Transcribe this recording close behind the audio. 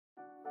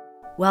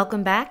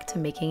Welcome back to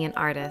Making an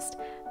Artist.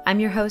 I'm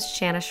your host,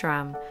 Shanna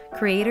Schrum,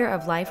 creator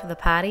of Life of the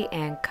Potty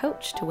and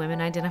coach to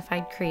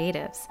women-identified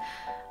creatives.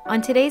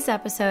 On today's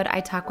episode,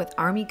 I talk with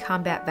Army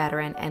combat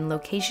veteran and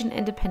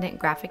location-independent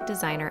graphic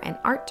designer and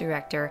art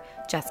director,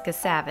 Jessica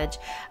Savage,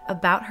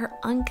 about her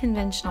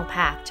unconventional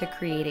path to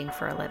creating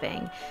for a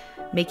living,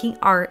 making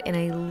art in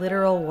a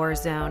literal war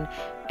zone,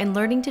 and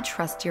learning to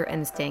trust your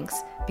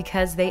instincts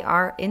because they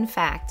are, in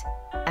fact,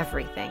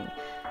 everything.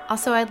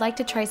 Also, I'd like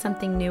to try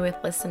something new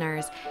with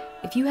listeners.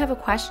 If you have a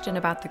question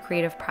about the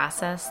creative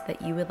process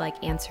that you would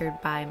like answered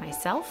by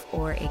myself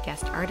or a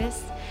guest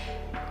artist,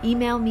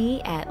 email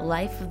me at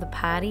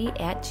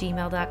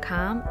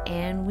lifeofthepotty@gmail.com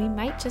and we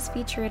might just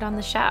feature it on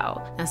the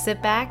show. Now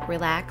sit back,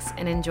 relax,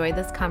 and enjoy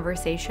this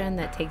conversation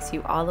that takes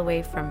you all the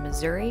way from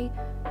Missouri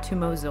to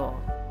Mosul.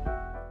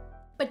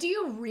 But do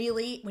you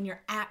really, when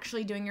you're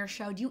actually doing your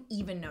show, do you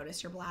even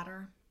notice your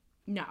bladder?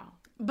 No.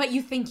 But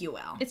you think you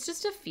will. It's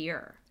just a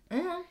fear.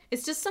 Mm-hmm.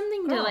 It's just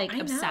something to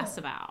obsess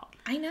about.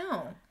 I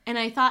know. And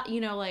I thought,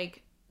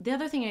 the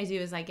other thing I do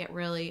is I get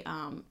really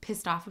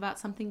pissed off about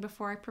something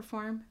before I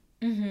perform.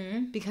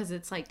 Mm-hmm. Because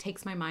it's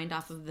takes my mind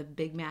off of the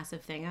big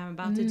massive thing I'm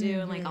about to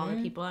do and all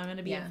the people I'm going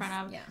to be in front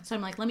of. Yeah. So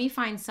I'm let me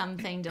find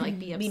something to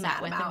be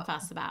upset with and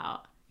fuss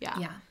about. Yeah.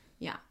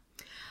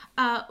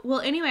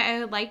 Well, anyway,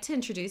 I would like to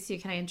introduce you.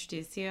 Can I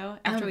introduce you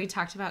after we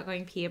talked about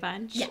going pee a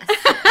bunch? Yes,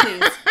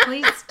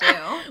 please do.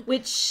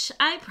 Which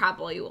I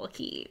probably will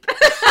keep.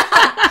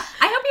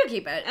 I hope you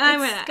keep it.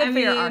 It's good for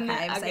your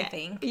archives, okay. I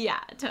think. Yeah,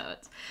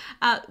 totes.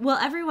 Well,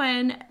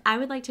 everyone, I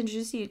would like to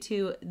introduce you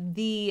to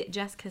the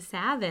Jessica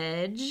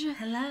Savage.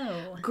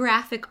 Hello.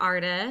 Graphic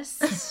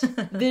artist,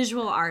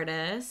 visual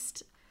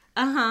artist.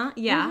 Yeah.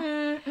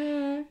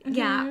 Mm-hmm.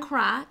 Yeah,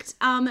 correct.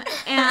 And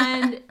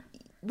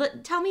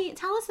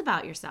tell us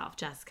about yourself,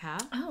 Jessica.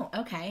 Oh,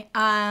 okay.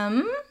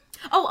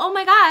 Oh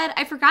my God,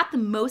 I forgot the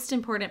most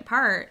important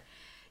part.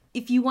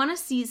 If you want to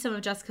see some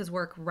of Jessica's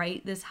work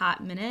right this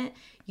hot minute,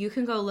 you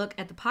can go look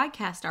at the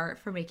podcast art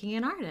for Making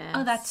an Artist.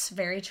 Oh, that's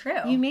very true.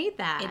 You made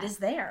that. It is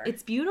there.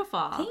 It's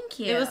beautiful. Thank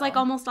you. It was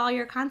almost all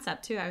your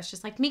concept, too. I was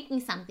just make me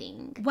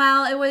something.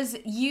 Well,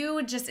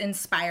 you just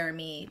inspire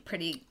me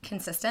pretty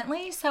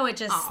consistently, so it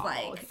just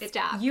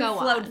you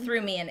flowed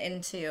through me and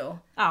into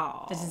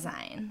the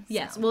design. So.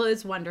 Yes, well,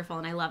 it's wonderful,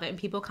 and I love it, and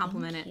people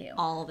compliment it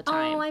all the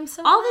time. Oh, I'm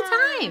so all glad. The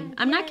time.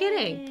 I'm not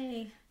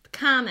kidding.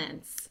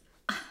 Comments.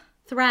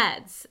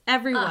 Threads,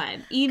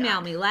 everyone,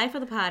 email me,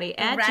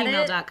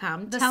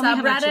 lifeofthepotty@gmail.com. The Tell me how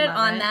much you subreddit love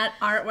on it. that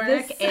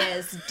artwork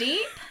is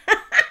deep.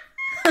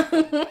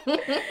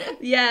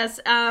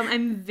 Yes,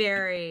 I'm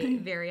very,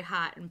 very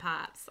hot and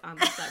pops on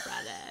the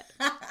subreddit.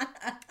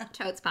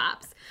 Totes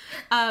pops.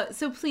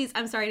 So please,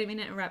 I'm sorry, I didn't mean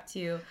to interrupt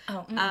you.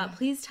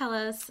 Please tell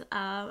us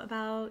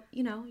about,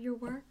 your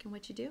work and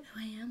what you do. Who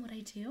I am, what I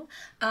do.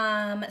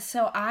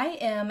 So I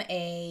am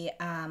a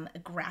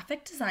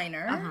graphic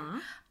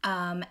designer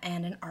and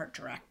an art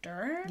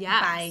director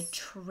by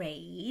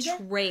trade.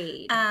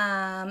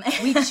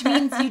 Which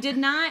means you did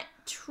not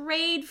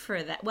trade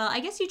for that. Well, I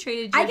guess you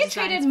traded your I get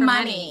traded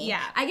money.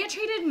 Yeah. I get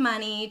traded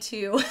money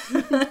to...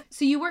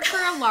 So you work for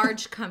a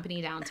large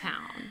company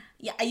downtown.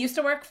 Yeah, I used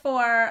to work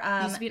for...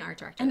 you used to be an art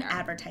director an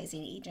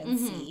advertising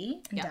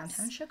agency in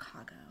downtown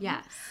Chicago.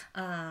 Yes.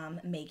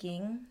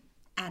 Making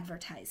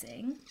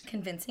advertising,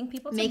 convincing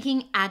people to...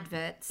 Making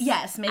adverts.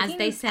 Yes, making as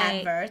they say,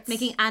 adverts.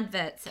 Making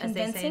adverts, as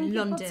they say in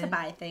London. Convincing people to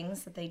buy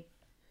things that they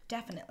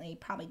definitely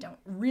probably don't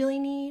really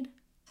need.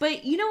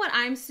 But you know what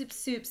I'm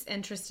soups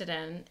interested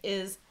in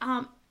is,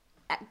 and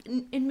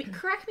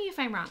correct me if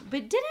I'm wrong,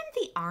 but didn't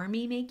the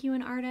Army make you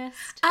an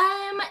artist?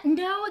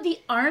 No, the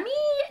Army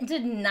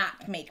did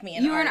not make me an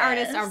artist. You were an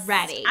artist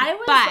already. I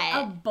was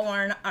a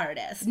born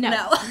artist.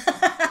 No.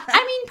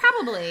 I mean,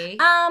 probably.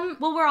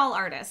 Well, we're all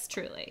artists,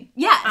 truly.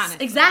 Yes,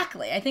 honestly.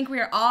 Exactly. I think we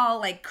are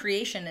all,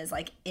 creation is,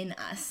 in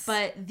us.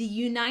 But the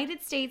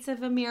United States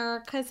of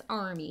America's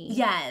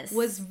Army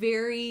was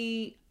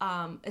very,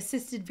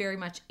 assisted very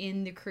much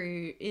in the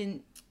crew,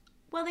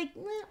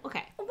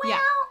 okay. Well, yeah.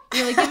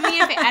 You're giving me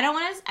I don't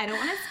want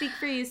to speak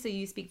for you, so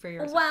you speak for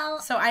yourself. Well,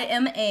 so I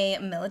am a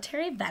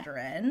military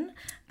veteran.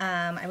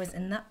 I was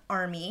in the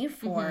Army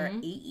for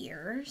 8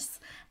 years.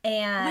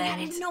 And oh my God,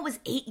 I didn't know it was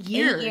 8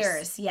 years. 8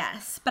 years,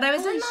 yes. But I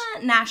was in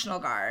the National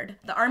Guard,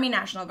 the Army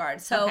National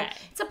Guard. So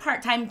it's a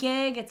part-time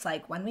gig. It's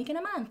 1 week in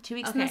a month, 2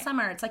 weeks in the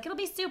summer. It's it'll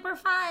be super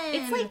fun.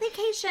 It's like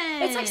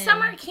vacation. It's like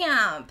summer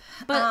camp.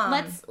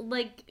 But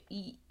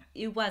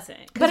it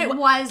wasn't. But it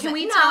was. Can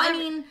we tell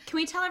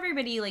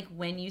everybody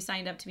when you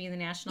signed up to be in the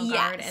National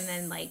Guard, and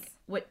then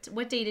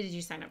what day did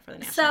you sign up for the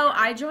National Guard?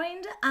 So I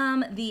joined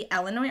the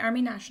Illinois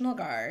Army National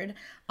Guard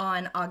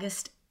on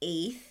August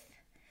 8th,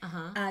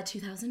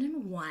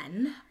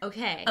 2001.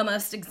 Okay.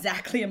 Almost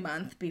exactly a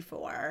month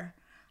before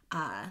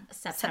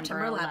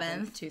September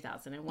 11th,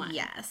 2001.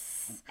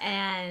 Yes.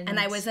 And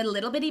I was a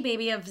little bitty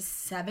baby of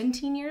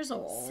 17 years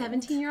old.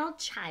 17-year-old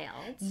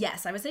child.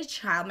 Yes, I was a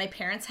child. My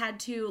parents had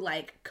to,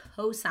 like,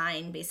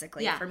 co-sign,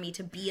 basically, for me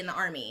to be in the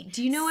Army.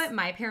 Do you know what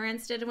my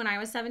parents did when I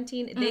was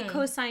 17? They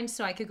co-signed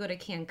so I could go to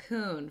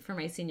Cancun for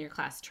my senior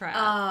class trip.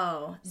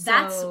 Oh,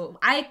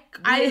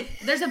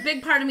 there's a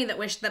big part of me that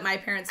wished that my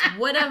parents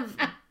would have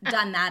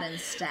done that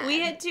instead. We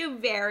had two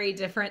very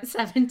different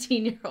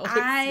 17-year-old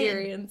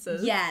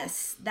experiences.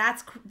 Yes,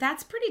 that's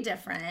pretty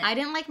different. I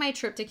didn't like my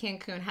trip to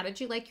Cancun. How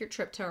did you like your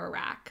trip to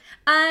Iraq?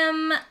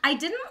 I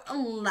didn't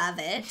love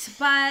it,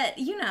 but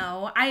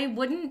I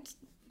wouldn't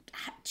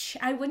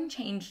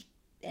change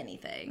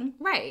anything.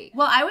 Right.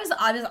 Well, I was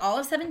all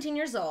of 17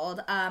 years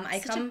old.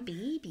 Such a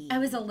baby. I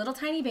was a little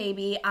tiny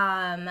baby.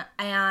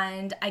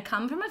 And I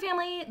come from a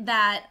family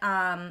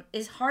that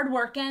is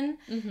hardworking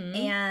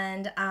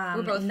and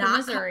we're both from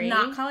Missouri.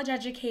 Not college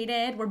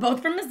educated. We're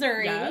both from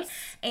Missouri. Yes.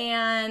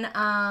 And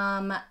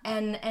I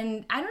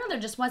don't know, there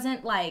just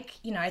wasn't like,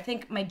 I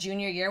think my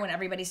junior year when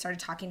everybody started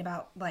talking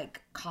about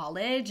like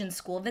college and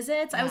school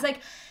visits, I was like,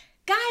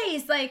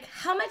 guys, like,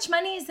 how much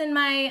money is in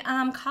my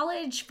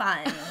college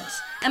fund?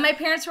 And my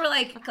parents were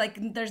like,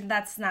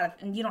 that's not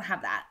you don't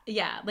have that.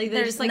 Yeah, like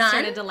they just like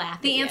started to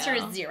laugh. The answer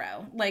is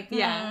zero. Like,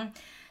 yeah,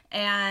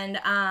 and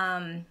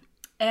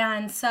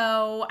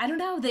so I don't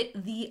know,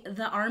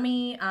 the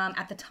Army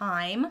at the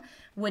time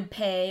would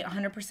pay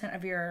 100%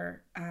 of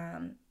your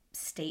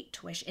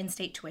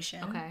in-state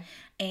tuition. Okay.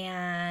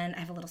 And I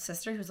have a little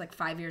sister who's like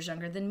 5 years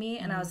younger than me.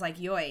 And I was like,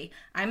 yoy,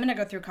 I'm going to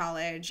go through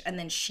college. And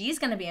then she's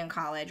going to be in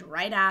college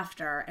right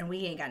after. And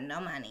we ain't got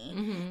no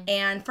money.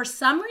 And for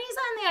some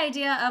reason, the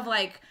idea of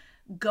like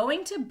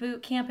going to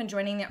boot camp and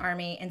joining the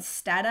Army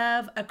instead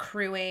of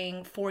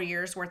accruing 4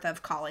 years worth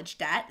of college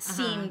debt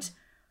seemed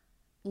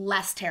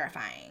less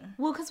terrifying.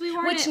 Well, because we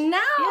weren't. Which now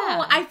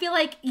I feel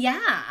like,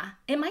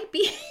 it might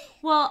be.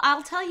 Well,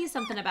 I'll tell you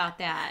something about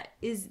that,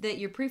 is that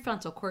your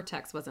prefrontal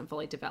cortex wasn't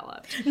fully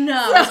developed.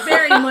 No, it's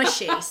very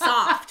mushy,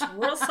 soft,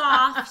 real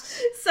soft.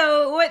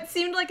 So what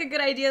seemed like a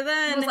good idea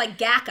then. It was like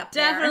gack up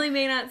there. Definitely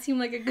may not seem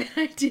like a good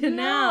idea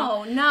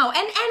now. No.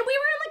 And we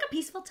were in like a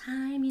peaceful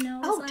time, It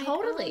was like,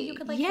 totally. You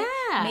could like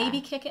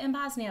maybe kick it in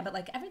Bosnia, but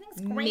like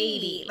everything's great.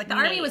 Maybe. Like the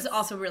Army was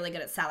also really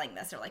good at selling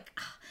this. They're like,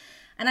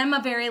 and I'm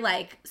a very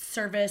like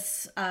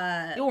service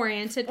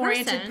oriented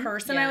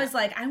person. Yeah. I was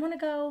like, I want to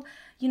go,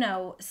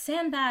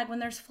 sandbag when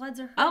there's floods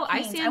or hurricanes. Oh,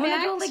 I sandbagged. I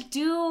want to go like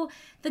do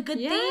the good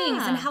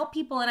things and help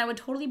people, and I would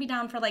totally be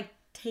down for like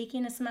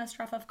taking a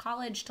semester off of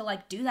college to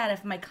like do that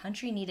if my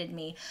country needed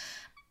me.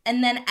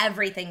 And then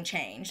everything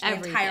changed. The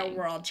entire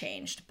world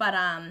changed. But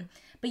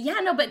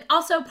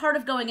also part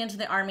of going into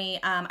the Army,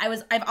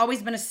 I've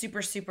always been a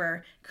super,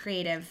 super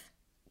creative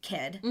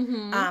kid.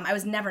 I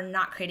was never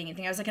not creating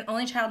anything. I was like an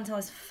only child until I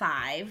was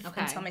 5.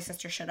 Until my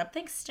sister showed up.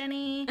 Thanks,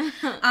 Jenny.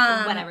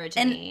 Whatever,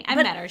 Jenny. I've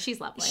met her. She's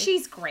lovely.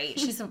 She's great.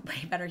 She's a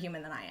way better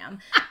human than I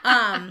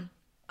am.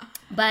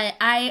 But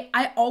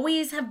I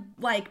always have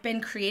like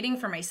been creating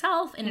for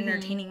myself and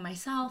entertaining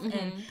myself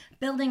and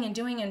building and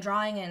doing and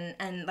drawing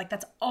and like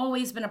that's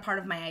always been a part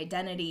of my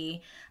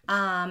identity.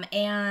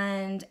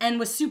 And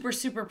was super,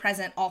 super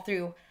present all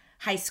through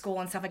high school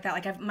and stuff like that.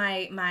 Like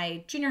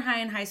my junior high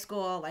and high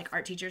school, like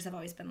art teachers have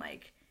always been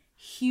like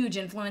huge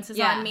influences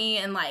on me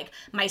and like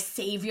my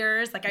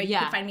saviors. Like you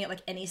could find me at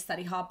like any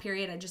study hall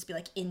period. I'd just be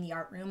like in the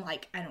art room,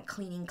 like, I don't know,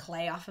 cleaning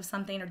clay off of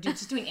something or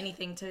just doing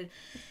anything to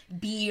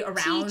be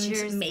around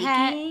Teacher's making.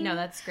 Pet. No,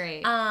 that's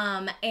great.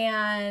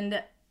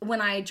 And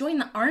when I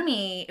joined the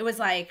Army, it was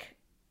like,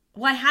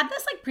 well, I had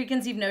this like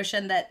preconceived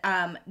notion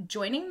that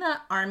joining the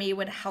Army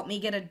would help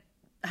me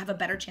have a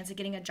better chance of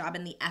getting a job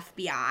in the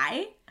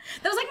FBI.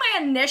 That was like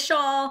my initial,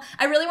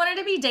 I really wanted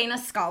to be Dana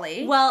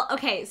Scully. Well,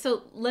 okay,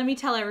 so let me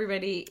tell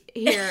everybody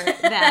here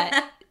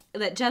that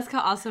Jessica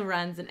also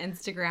runs an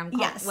Instagram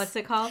called, what's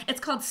it called?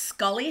 It's called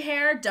Scully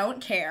Hair Don't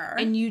Care.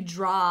 And you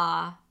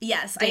draw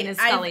Dana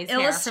Scully's hair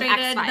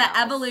illustrated from X-Files. the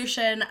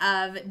evolution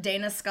of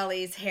Dana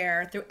Scully's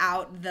hair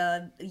throughout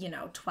the,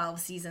 12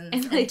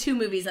 seasons and 2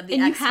 movies of the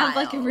X-Files. And you have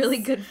like a really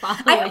good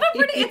following. I have a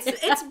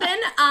it's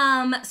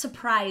been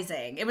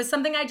surprising. It was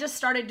something I just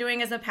started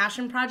doing as a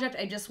passion project.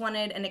 I just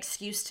wanted an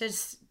excuse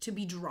to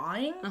be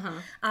drawing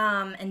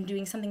and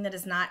doing something that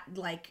is not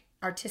like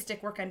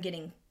artistic work I'm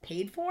getting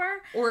paid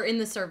for. Or in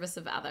the service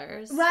of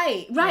others.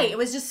 Right. It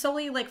was just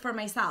solely like for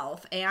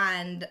myself,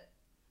 and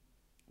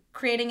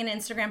creating an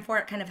Instagram for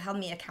it kind of held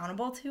me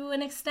accountable to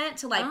an extent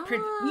to like,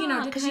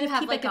 because you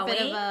have like a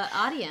bit of an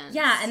audience.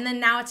 Yeah, and then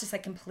now it's just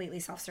like completely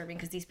self-serving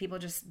because these people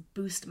just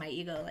boost my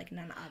ego like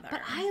none other.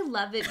 But I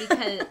love it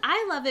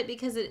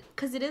because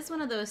it is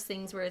one of those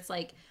things where it's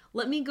like,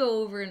 let me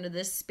go over into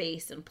this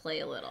space and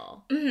play a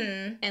little,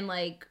 and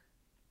like.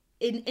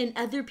 And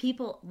other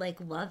people like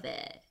love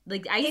it.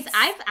 Like I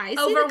see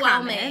overwhelming. The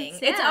comments.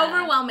 It's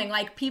overwhelming.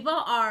 Like people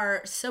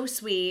are so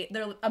sweet.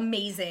 They're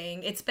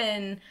amazing. It's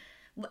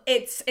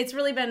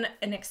really been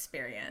an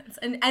experience.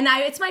 And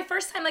it's my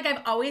first time. Like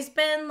I've always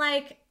been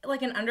like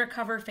an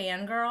undercover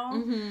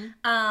fangirl.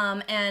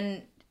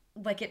 And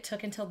like it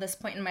took until this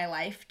point in my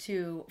life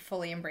to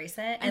fully embrace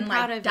it and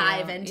like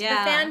dive into the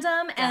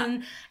fandom,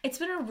 and it's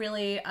been a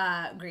really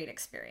great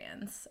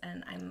experience,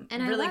 and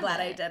I'm really glad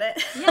I did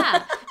it.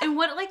 Yeah. And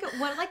what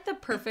the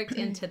perfect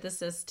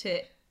antithesis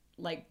to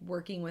like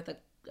working with a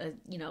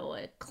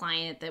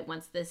client that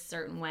wants this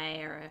certain way,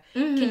 or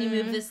can you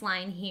move this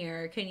line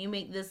here? Can you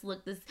make this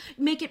look this?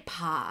 Make it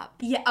pop.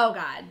 Yeah. Oh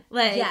God.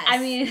 Like, yes. I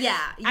mean,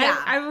 yeah.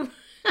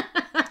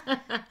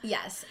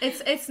 Yes,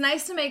 it's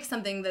nice to make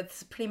something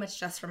that's pretty much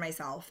just for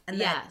myself, and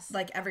that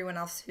like everyone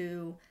else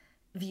who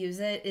views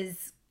it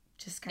is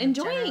just kind of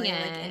enjoying it,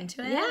 like,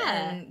 into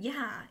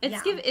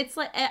it. It's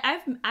like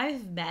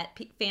I've met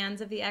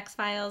fans of the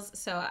X-Files,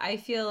 so I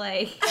feel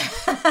like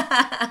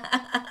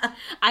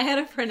I had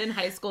a friend in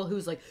high school who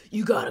was like,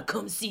 "You gotta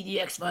come see the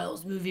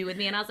X-Files movie with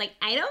me," and I was like,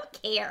 "I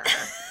don't care."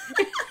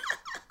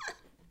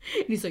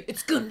 And he's like,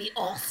 "It's gonna be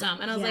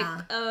awesome." And I was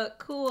like,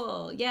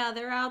 cool. Yeah,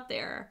 they're out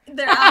there.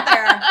 They're out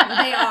there.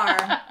 They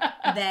are.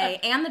 They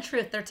and the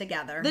truth, they're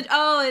together.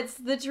 It's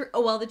the truth.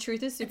 Oh, well, the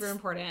truth is super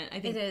important.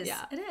 I think it is.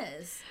 Yeah. It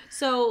is.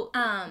 So,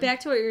 back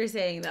to what you were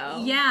saying,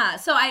 though. Yeah.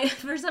 So,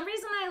 for some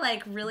reason, I,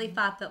 like, really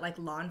thought that, like,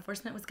 law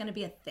enforcement was going to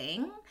be a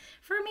thing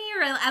for me.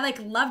 Or I, like,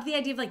 loved the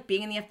idea of, like,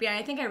 being in the FBI.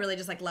 I think I really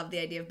just, like, loved the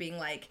idea of being,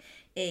 like,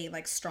 a,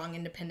 like, strong,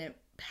 independent,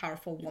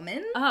 powerful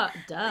woman.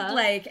 Duh.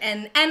 Like,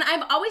 and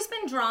I've always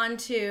been drawn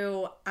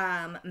to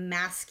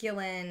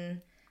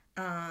masculine,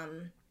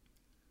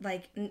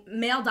 like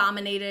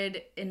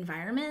male-dominated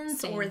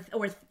environments or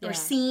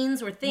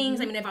scenes or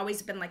things. I mean, I've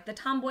always been like the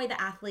tomboy, the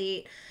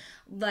athlete.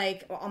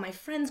 Like, all my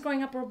friends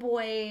growing up were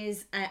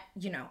boys. I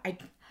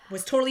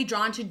was totally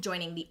drawn to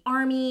joining the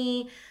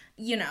army,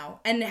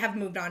 and have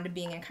moved on to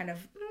being in kind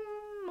of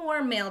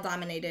more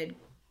male-dominated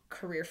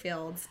career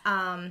fields.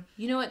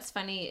 You know what's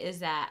funny is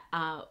that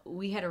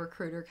we had a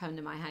recruiter come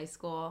to my high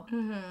school,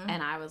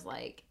 and I was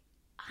like,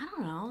 I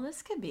don't know,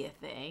 this could be a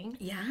thing.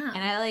 Yeah.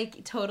 And I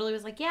like totally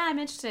was like, yeah, I'm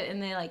interested.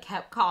 And they like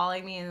kept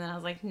calling me, and then I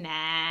was like,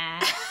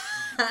 nah.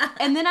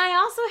 And then I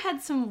also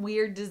had some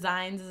weird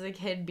designs as a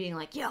kid being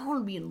like, yeah, I want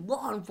to be in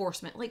law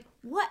enforcement. Like,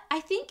 what?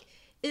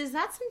 Is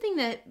that something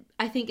that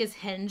I think is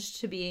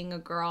hinged to being a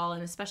girl,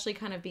 and especially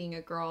kind of being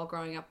a girl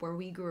growing up where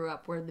we grew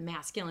up, where the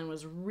masculine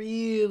was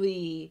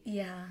really,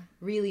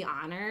 really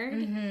honored.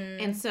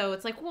 And so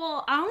it's like,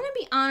 well, I want to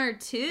be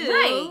honored too.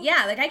 Right.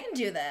 Yeah. Like, I can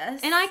do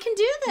this. And I can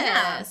do this.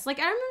 Yeah. Like,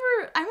 I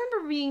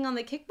remember being on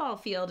the kickball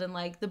field, and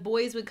like the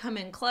boys would come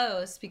in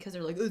close because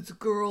they're like, it's a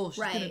girl.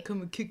 She's going to come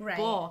and kick the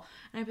ball.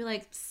 And I'd be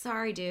like,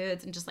 sorry,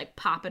 dudes. And just like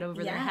pop it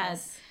over their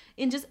heads.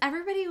 And just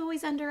everybody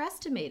always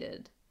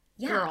underestimated.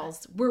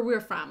 Girls, where we're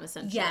from,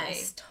 essentially.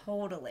 Yes,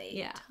 totally.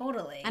 Yeah.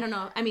 Totally. I don't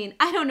know. I mean,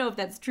 I don't know if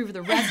that's true for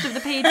the rest of the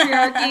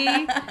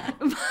patriarchy.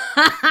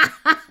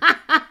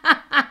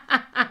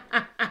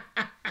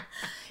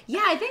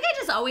 Yeah, I think I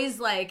just always,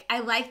 like,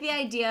 I like the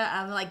idea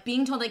of, like,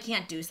 being told I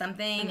can't do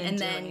something and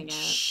then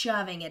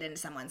shoving it into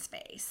someone's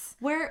face.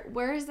 Where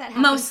is that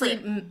happening? Mostly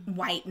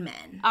white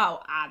men. Oh,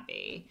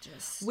 Abby.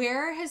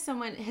 Where has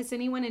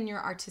anyone in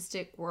your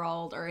artistic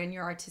world or in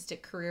your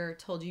artistic career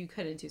told you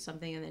couldn't do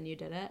something and then you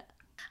did it?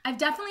 I've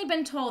definitely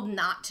been told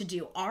not to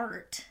do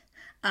art,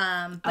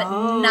 but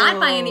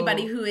not by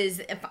anybody who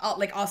is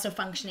like also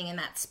functioning in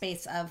that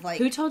space of like.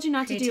 Who told you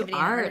not to do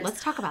art?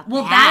 Let's talk about that.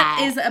 Well,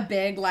 that is a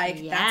big that's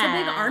a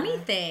big army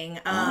thing.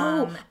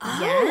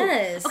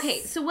 Yes. Okay,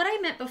 so what I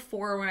meant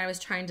before when I was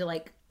trying to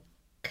like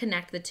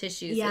connect the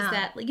tissues is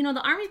that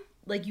the army,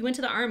 like you went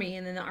to the army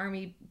and then the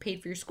army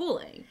paid for your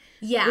schooling.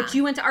 Yeah. Which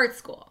you went to art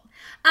school.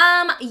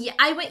 Yeah,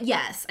 I went.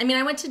 Yes, I mean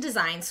I went to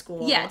design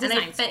school. Yeah,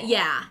 design school.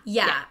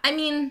 Yeah. I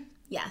mean.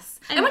 Yes.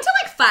 I went to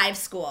like 5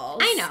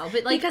 schools. I know,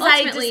 but like because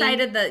I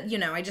decided that,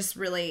 I just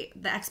really,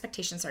 the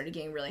expectations started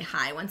getting really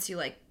high once you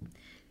like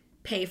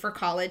pay for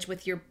college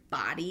with your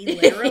body,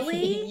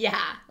 literally. Yeah.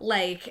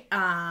 Like,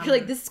 you're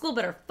like, this school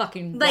better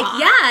fucking rock.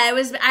 Like,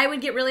 yeah, I would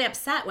get really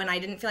upset when I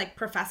didn't feel like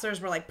professors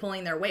were like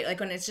pulling their weight.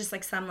 Like when it's just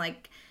like some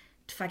like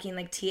fucking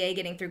like TA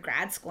getting through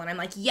grad school and I'm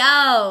like,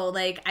 yo,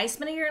 like I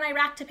spent a year in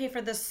Iraq to pay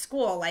for this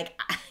school. Like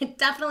I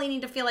definitely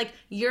need to feel like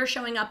you're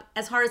showing up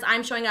as hard as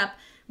I'm showing up.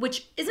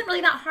 Which isn't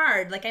really that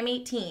hard. Like, I'm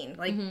 18.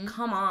 Like,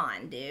 come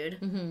on,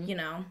 dude.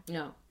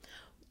 No.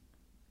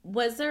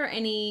 Was there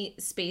any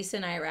space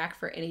in Iraq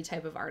for any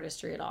type of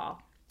artistry at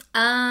all?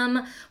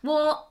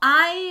 Well,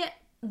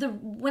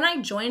 when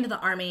I joined the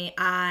army,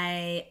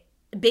 I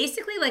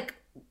basically, like,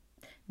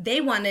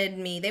 they wanted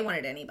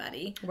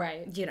anybody.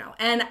 Right.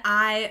 And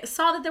I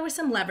saw that there was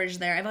some leverage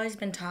there. I've always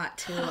been taught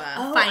to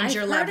find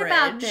your leverage.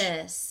 I've heard about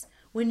this.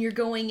 When you're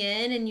going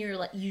in and you're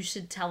like, you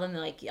should tell them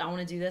like, I want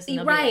to do this, and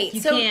they'll be like,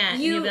 you can't.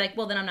 And you'll be like,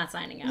 well, then I'm not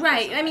signing up.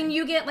 Right. I mean,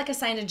 you get like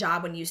assigned a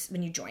job when you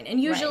join,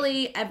 and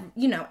usually,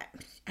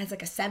 as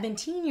like a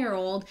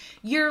 17-year-old,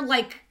 you're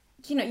like,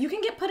 you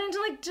can get put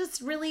into like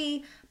just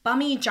really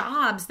bummy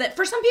jobs that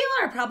for some people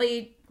are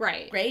probably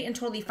great and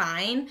totally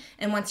fine.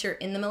 And once you're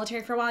in the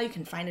military for a while, you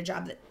can find a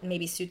job that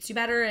maybe suits you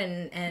better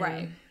and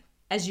right.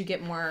 As you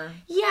get more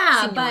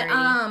seniority.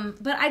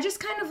 But I just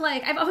kind of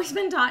like, I've always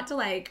been taught to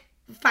like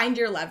find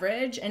your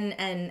leverage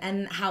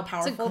and how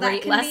powerful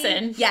that can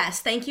lesson. Be.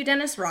 Yes, thank you,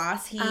 Dennis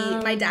Ross.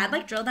 My dad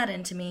like drilled that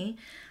into me.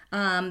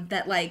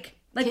 That like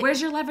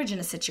where's your leverage in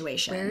a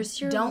situation?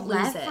 Where's your Don't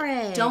leverage?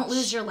 Lose it. Don't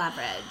lose your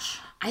leverage.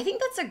 I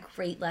think that's a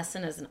great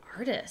lesson as an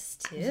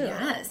artist, too.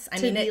 Yes. I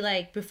mean, be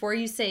like, before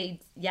you say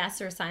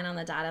yes or sign on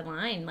the dotted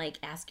line, like,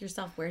 ask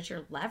yourself, where's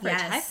your leverage?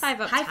 Yes. High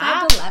five up High top,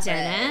 five the leverage.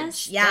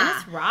 Dennis. Yeah.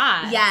 Dennis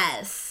Ross.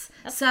 Yes.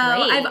 That's so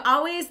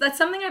great. That's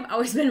something I've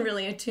always been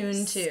really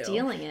attuned to.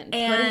 Stealing it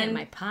and putting it in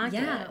my pocket.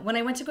 Yeah. When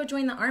I went to go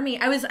join the Army,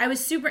 I was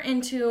super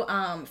into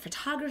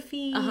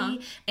photography.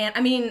 And,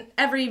 I mean,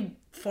 every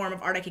form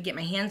of art I could get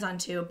my hands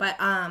onto. But,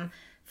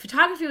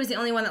 photography was the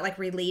only one that like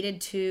related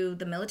to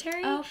the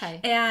military. Oh, okay.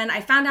 And I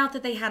found out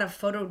that they had a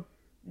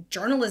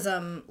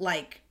photojournalism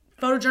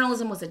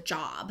was a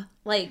job.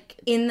 Like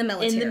in the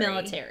military. In the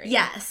military.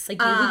 Yes.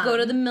 Like you would go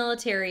to the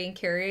military and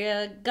carry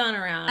a gun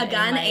around. A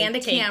gun and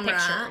a take camera.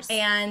 Pictures.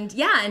 And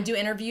do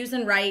interviews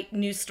and write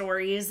news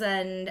stories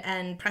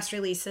and press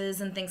releases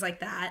and things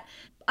like that.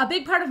 A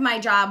big part of my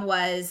job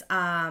was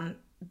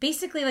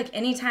basically like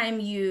anytime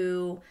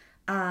you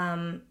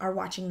are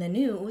watching the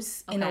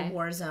news in a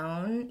war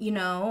zone,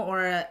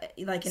 or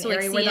like an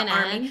area where the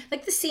Army,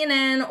 like the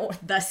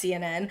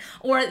CNN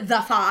or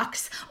the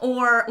Fox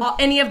or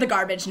any of the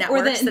garbage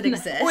networks that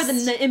exist. Or the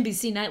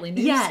NBC Nightly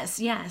News. Yes.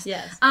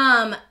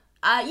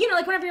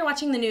 Like whenever you're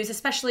watching the news,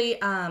 especially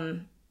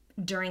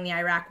during the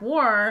Iraq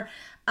War,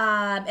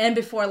 and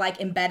before like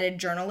embedded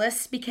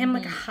journalists became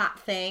like a hot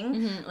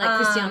thing. Like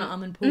Christiana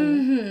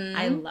Amanpour.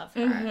 I love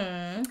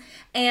her.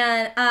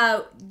 And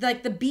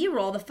like the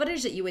B-roll, the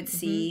footage that you would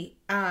see,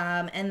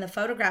 and the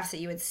photographs that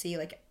you would see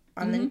like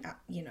on the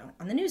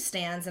on the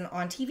newsstands and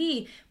on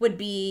TV would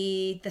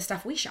be the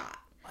stuff we shot.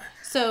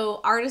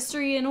 So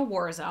artistry in a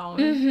war zone.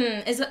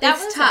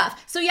 It's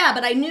tough. So yeah,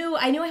 but I knew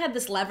I had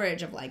this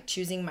leverage of like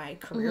choosing my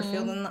career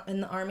field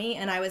in the Army,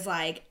 and I was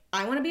like,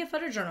 I want to be a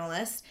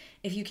photojournalist.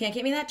 If you can't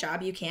get me that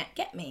job, you can't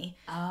get me.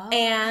 Oh,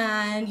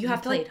 and you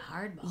have to played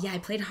hardball. Yeah, I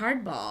played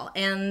hardball,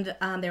 and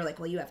they were like,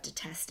 well, you have to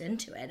test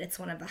into it. It's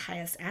one of the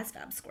highest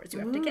ASVAB scores you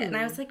have to get. And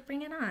I was like,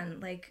 bring it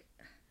on, like.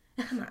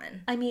 Come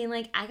on. I mean,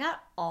 like, I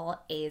got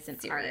all A's in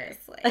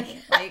Seriously.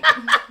 Like,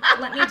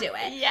 let me do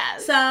it.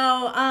 Yes. So,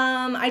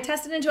 I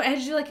tested into it. I had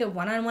to do, like, a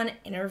one-on-one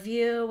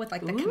interview with,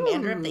 like, the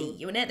commander of the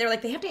unit. They were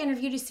like, they have to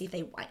interview to see if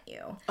they want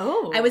you.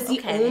 Oh, I was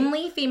the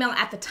only female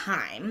at the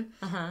time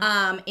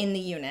in the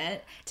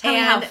unit. Tell me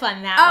how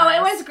fun that was. Oh,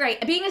 it was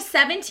great. Being a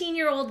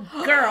 17-year-old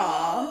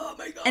girl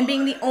and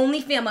being the only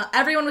female,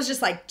 everyone was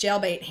just like,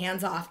 jailbait,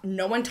 hands off.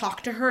 No one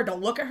talk to her.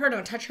 Don't look at her.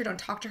 Don't touch her. Don't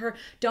talk to her.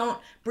 Don't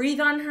breathe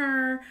on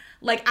her.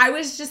 Like, I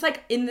was just,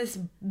 like, in this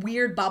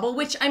weird bubble,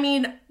 which, I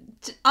mean,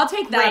 I'll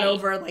take that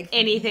over, like,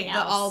 anything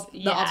else.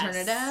 The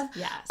alternative.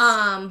 Yes.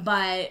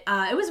 But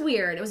it was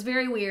weird. It was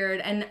very weird.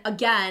 And,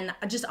 again,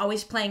 just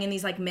always playing in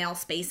these, like, male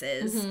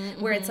spaces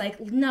where it's like,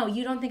 no,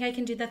 you don't think I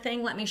can do the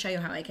thing? Let me show you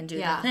how I can do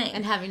the thing.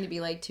 And having to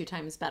be, like, 2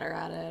 times better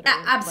at it.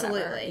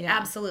 Absolutely. Yeah.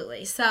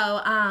 Absolutely. So,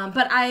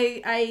 but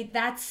I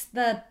that's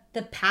the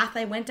path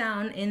I went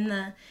down in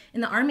the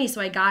Army.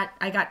 So I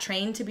got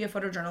trained to be a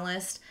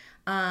photojournalist.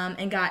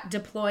 And got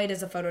deployed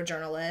as a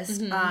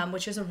photojournalist,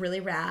 which is a really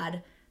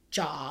rad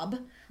job,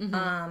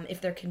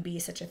 if there can be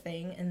such a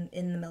thing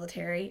in the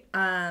military.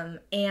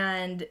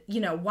 And,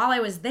 while I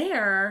was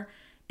there,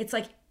 it's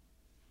like,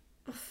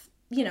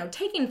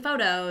 taking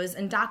photos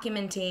and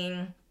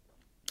documenting,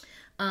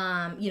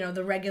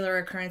 the regular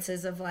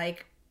occurrences of,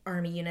 like,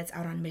 Army units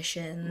out on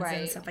missions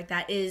and stuff like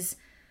that is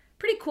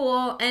pretty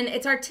cool. And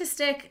it's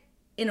artistic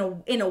in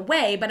a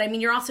way, but I mean,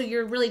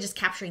 you're really just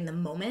capturing the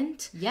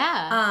moment.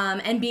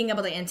 Yeah. And being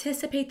able to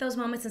anticipate those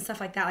moments and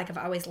stuff like that. Like, I've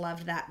always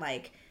loved that,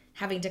 like,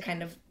 having to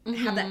kind of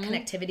have that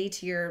connectivity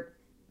to your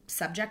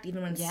subject,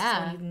 even when it's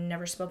someone you've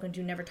never spoken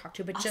to, never talked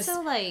to, but also,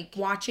 just like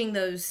watching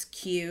those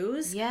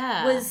cues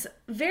was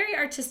very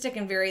artistic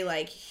and very,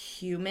 like,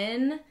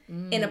 human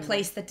in a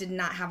place that did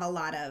not have a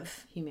lot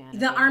of humanity.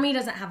 The Army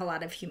doesn't have a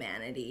lot of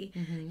humanity,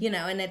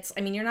 and it's,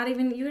 I mean, you're not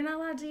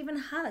allowed to even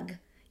hug.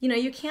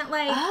 You can't,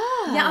 like,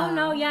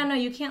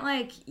 you can't,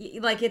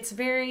 like, it's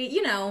very,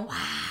 Wow.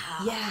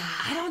 Yeah.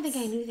 I don't think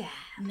I knew that.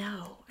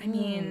 No. I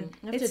mean,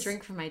 I have to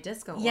drink from my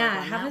disco.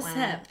 Yeah, have a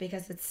sip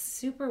because it's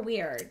super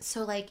weird.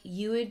 So, like,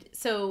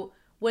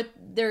 what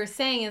they're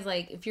saying is,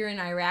 like, if you're in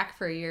Iraq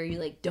for a year, you,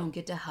 like, don't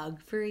get to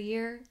hug for a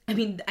year. I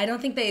mean, I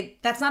don't think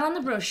that's not on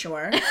the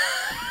brochure,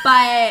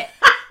 but...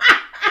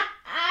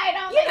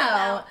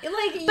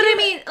 I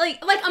mean,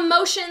 like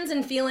emotions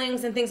and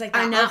feelings and things like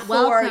that are not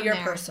for your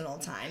personal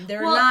time.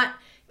 They're not.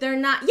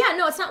 Yeah,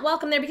 no, it's not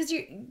welcome there because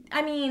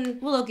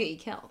they'll get you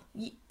killed.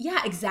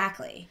 Yeah,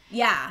 exactly.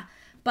 Yeah,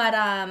 but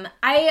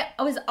I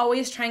was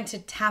always trying to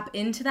tap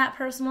into that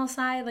personal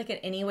side, like, in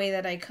any way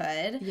that I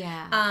could.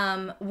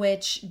 Yeah.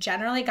 Which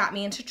generally got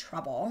me into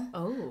trouble.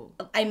 Oh.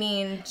 I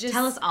mean, just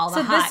tell us all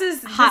the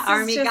hot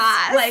Army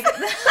goss. Like,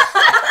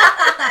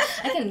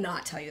 I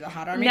cannot tell you the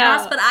hot Army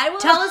goss, but I will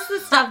tell us the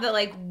stuff that,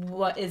 like,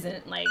 what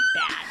isn't, like,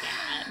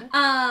 bad.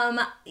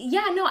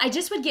 Yeah, no, I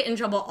just would get in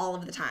trouble all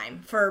of the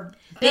time for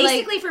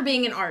basically for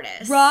being an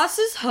artist. Ross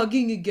is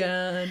hugging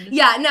again.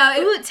 Yeah,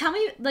 no. Ooh, tell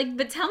me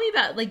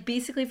about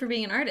basically for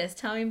being an artist.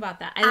 Tell me about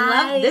that.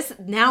 I love this.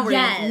 Now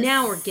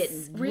we're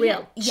getting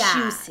real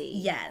juicy.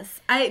 Yes.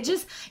 I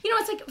just,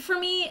 it's like for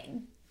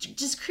me,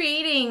 just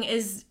creating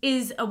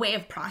is a way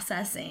of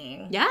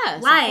processing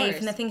life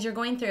and the things you're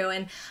going through.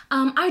 And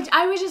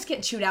I would just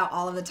get chewed out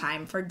all of the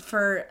time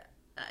for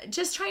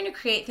just trying to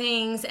create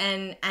things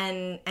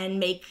and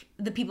make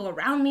the people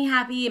around me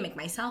happy and make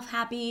myself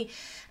happy.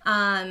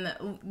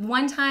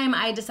 One time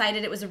I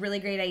decided it was a really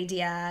great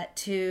idea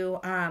to,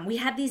 we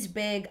had these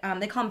big,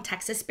 they call them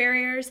Texas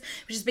barriers,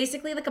 which is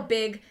basically like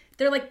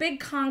they're like big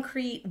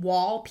concrete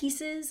wall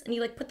pieces, and you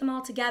like put them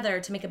all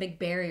together to make a big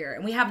barrier.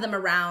 And we have them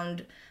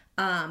around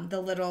the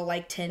little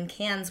like tin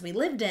cans we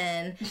lived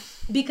in,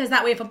 because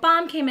that way if a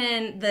bomb came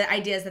in, the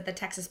idea is that the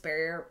Texas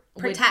barrier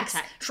protects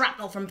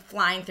shrapnel from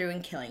flying through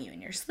and killing you in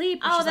your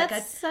sleep. Which is that's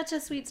like such a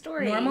sweet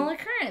story. Normal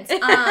occurrence.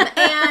 And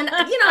they're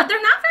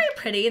not very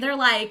pretty. They're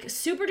like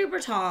super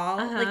duper tall.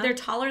 Like they're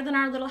taller than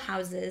our little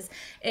houses,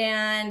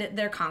 and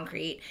they're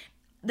concrete.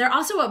 They're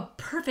also a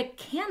perfect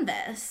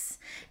canvas.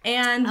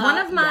 And one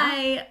of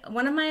my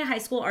high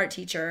school art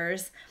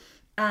teachers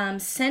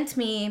sent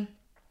me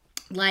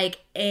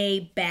like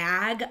a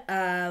bag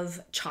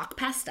of chalk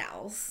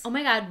pastels. Oh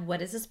my God,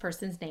 what is this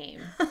person's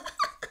name?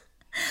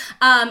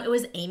 It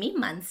was Amy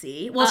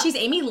Muncie. Well, she's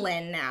Amy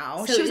Lynn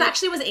now. So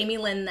she was Amy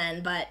Lynn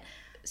then, but...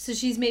 So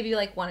she's maybe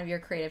like one of your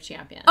creative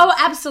champions. Oh,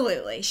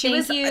 absolutely. She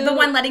was the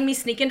one letting me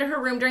sneak into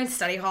her room during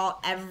study hall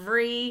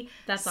every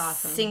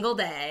single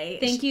day.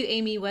 Thank you,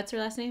 Amy. What's her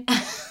last name?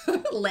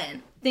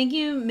 Lynn. Thank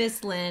you,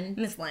 Miss Lynn.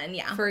 Miss Lynn,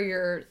 yeah. For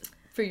your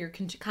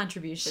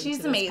contribution. She's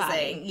to this amazing.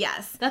 potty.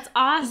 Yes, that's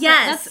awesome.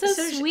 Yes, that's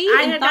so sweet.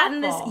 I had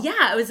gotten this.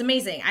 Yeah, it was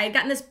amazing. I had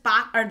gotten this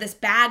this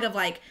bag of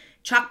like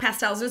chalk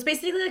pastels. It was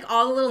basically like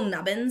all the little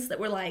nubbins that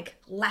were like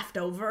left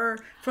over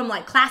from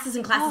like classes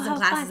and classes and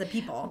classes of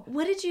people.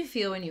 What did you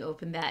feel when you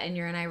opened that and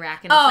you're in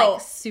Iraq and it's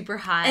like super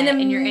hot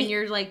and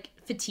you're like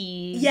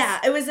fatigued? Yeah,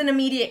 it was an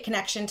immediate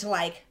connection to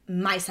like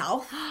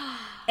myself.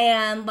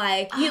 And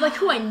like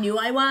who I knew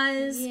I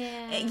was.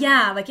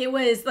 Yeah, like it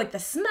was like the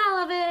smell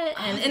of it,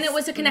 and it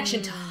was a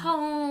connection to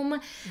home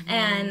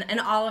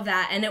and all of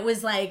that. And it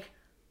was like,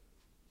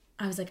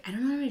 I was like, I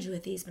don't know what I'm gonna do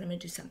with these, but I'm gonna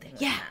do something with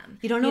them.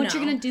 You don't know what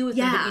you're gonna do with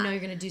them, but you know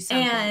you're gonna do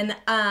something.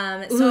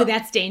 And so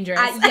that's dangerous.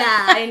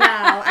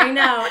 I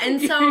know.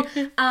 And so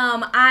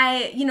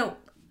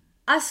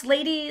us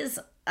ladies,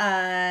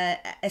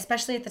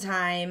 especially at the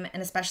time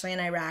and especially in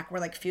Iraq,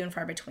 were like few and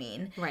far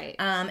between. Right.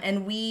 And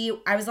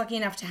I was lucky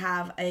enough to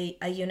have a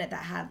unit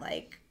that had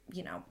like,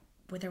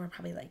 where there were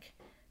probably like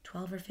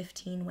 12 or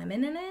 15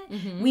 women in it.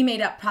 Mm-hmm. We made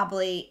up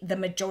probably the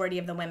majority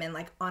of the women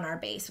like on our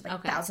base, with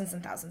like thousands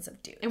and thousands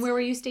of dudes. And where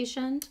were you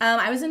stationed?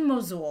 I was in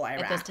Mosul,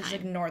 Iraq, which is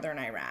like northern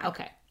Iraq.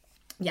 Okay.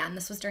 Yeah, and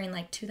this was during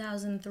like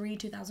 2003,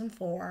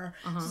 2004.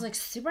 So it was like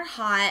super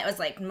hot. It was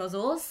like,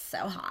 Mosul is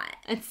so hot.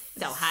 It's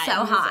so hot.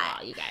 So hot.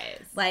 Mosul, you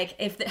guys. Like,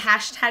 if the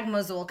hashtag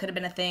Mosul could have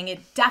been a thing,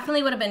 it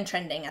definitely would have been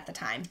trending at the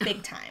time.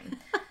 Big time.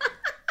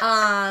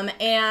 I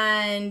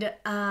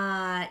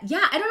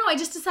don't know. I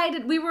just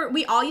decided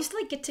we all used to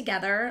like get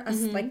together,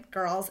 us like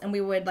girls, and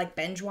we would like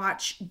binge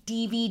watch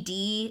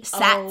DVD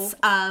sets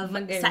of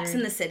Sex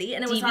in the City,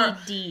 and it was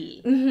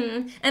DVD.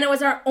 And it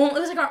was our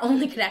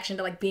only connection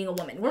to like being a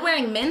woman. We're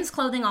wearing men's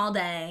clothing all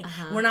day.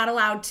 We're not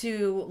allowed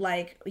to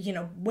like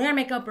wear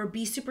makeup or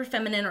be super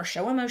feminine or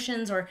show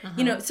emotions or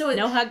so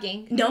no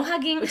hugging,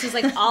 which is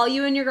like all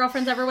you and your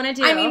girlfriends ever want to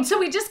do. I mean, so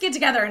we just get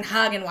together and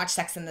hug and watch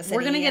Sex in the City.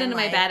 We're gonna get into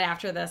my bed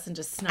after this and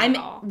just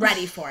snuggle. I'm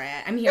ready for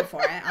it. I'm here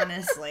for it,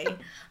 honestly.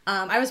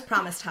 I was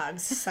promised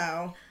hugs,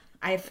 so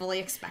I fully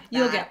expect that.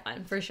 You'll get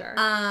one, for sure.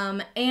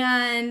 Like,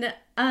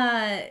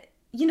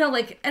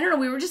 I don't know,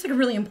 we were just like a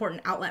really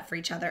important outlet for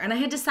each other. And I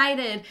had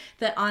decided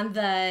that on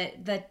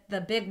the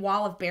big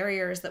wall of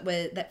barriers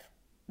that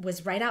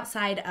was right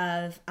outside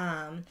of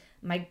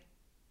my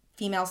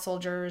female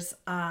soldiers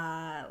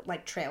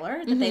like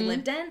trailer that they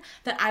lived in,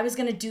 that I was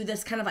gonna do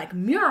this kind of like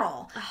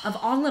mural of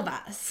all of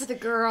us for the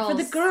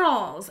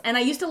girls. And I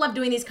used to love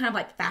doing these kind of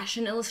like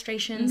fashion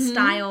illustration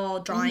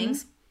style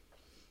drawings.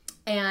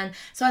 And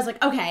so I was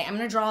like, okay, I'm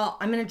gonna draw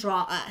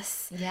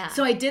us. Yeah.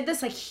 So I did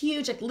this like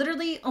huge, like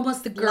literally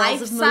almost the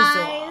girls life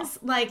size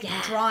like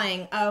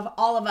drawing of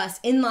all of us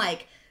in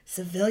like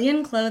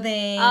civilian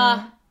clothing,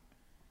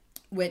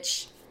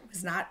 which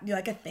was not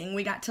like a thing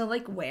we got to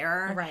like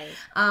wear. Right.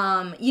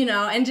 And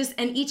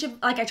each of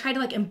like I tried to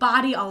like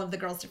embody all of the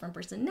girls' different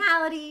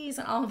personalities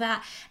and all of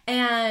that.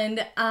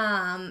 And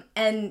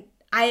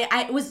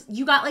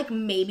you got like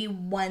maybe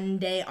one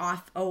day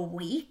off a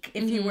week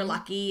if you were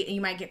lucky.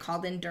 You might get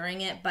called in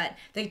during it, but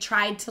they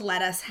tried to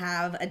let us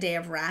have a day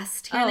of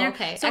rest here and there.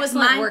 Okay. So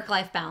excellent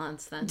work-life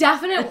balance then.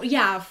 Definitely,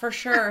 yeah, for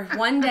sure.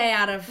 One day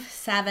out of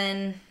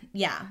 7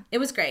 Yeah, it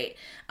was great.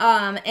 So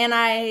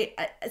I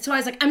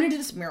was like, I'm going to do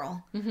this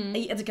mural.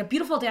 It's like a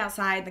beautiful day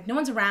outside. Like, no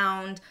one's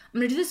around. I'm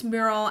going to do this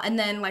mural. And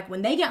then, like,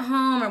 when they get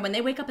home or when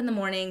they wake up in the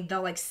morning,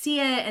 they'll, like, see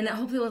it. And then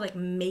hopefully we'll, like,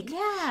 make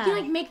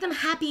them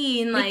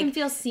happy. And, like, make them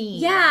feel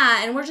seen.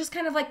 Yeah. And we're just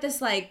kind of, like,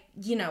 this, like,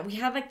 you know, we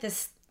have, like,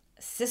 this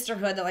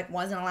sisterhood that, like,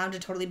 wasn't allowed to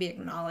totally be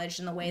acknowledged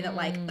in the way that,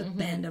 like, a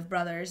band of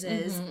brothers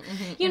is.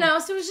 You know?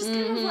 So it was just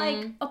kind of,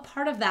 like, a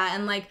part of that.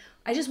 And, like,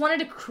 I just wanted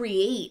to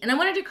create. And I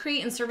wanted to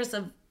create in service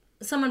of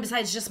someone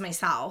besides just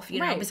myself, you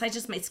know, besides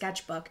just my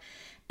sketchbook.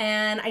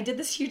 And I did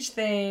this huge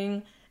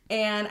thing.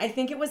 And I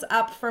think it was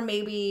up for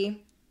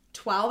maybe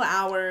 12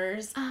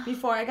 hours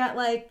before I got,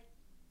 like,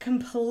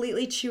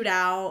 completely chewed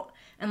out.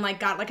 And, like,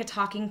 got, like, a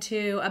talking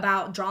to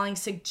about drawing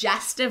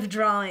suggestive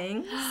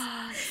drawings.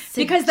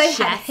 Because they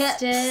had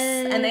hips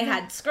and they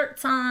had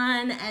skirts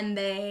on and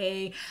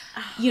they,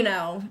 you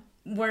know,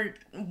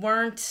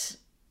 weren't,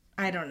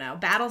 I don't know,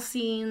 battle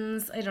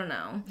scenes. I don't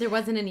know. There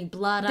wasn't any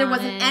blood There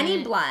wasn't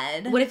any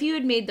blood. What if you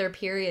had made their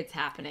periods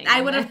happening?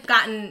 I would have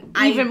gotten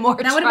even more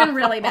That would have been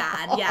really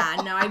bad. Yeah,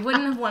 no, I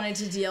wouldn't have wanted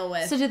to deal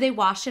with. So did they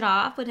wash it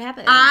off? What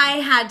happened? I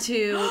had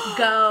to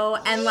go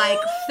and, like,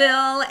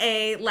 fill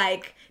a,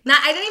 like...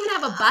 I didn't even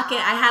have a bucket.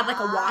 I had, like,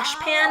 a wash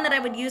pan that I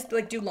would use to,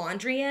 like, do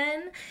laundry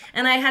in.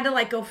 And I had to,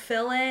 like, go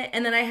fill it.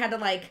 And then I had to,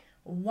 like,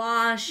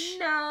 wash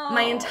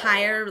my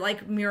entire,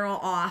 like, mural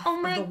off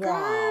of the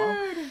wall.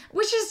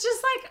 Which is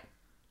just, like,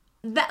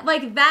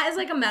 that is,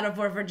 like, a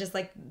metaphor for just,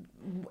 like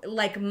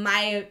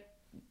my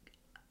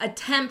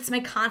attempts, my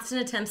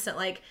constant attempts at,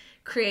 like,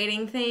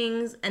 creating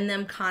things. And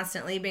them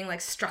constantly being,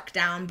 like, struck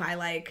down by,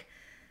 like...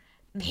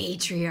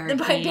 Patriarchy.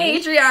 By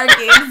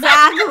patriarchy,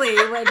 exactly.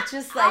 Like,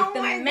 just like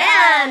the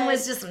man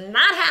was just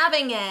not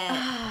having it.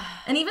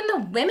 And even the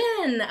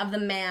women of the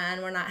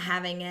man were not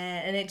having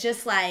it. And it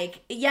just, like,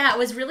 yeah, it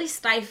was really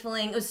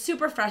stifling. It was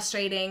super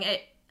frustrating.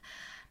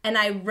 And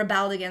I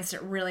rebelled against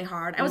it really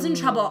hard. I was in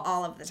trouble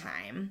all of the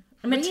time.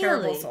 I'm a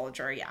terrible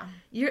soldier, yeah.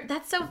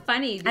 That's so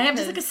funny. I have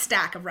just, like, a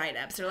stack of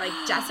write-ups. They're like,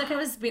 Jessica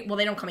was well,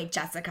 they don't call me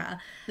Jessica.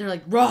 They're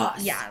like,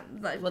 Ross. Yeah.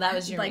 Well, that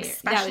was your like,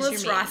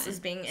 Specialist Ross is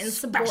being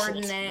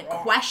insubordinate,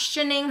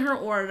 questioning her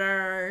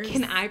orders.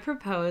 Can I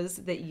propose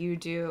that you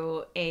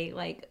do a,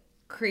 like,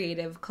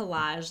 creative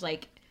collage,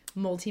 like,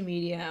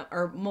 multimedia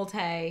or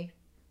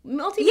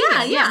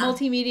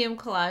multi-medium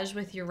collage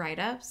with your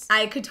write-ups?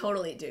 I could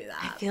totally do that.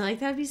 I feel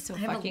like that'd be so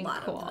fucking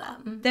cool.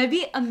 That'd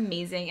be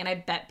amazing, and I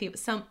bet people,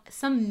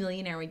 some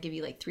millionaire would give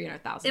you like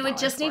 $300,000. It would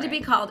just need to be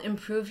called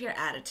 "Improve Your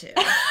Attitude."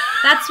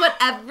 That's what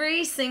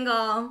every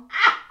single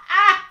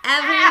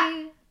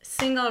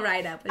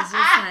write-up is just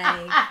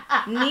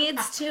like,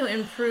 needs to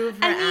improve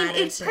your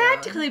attitude. It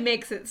practically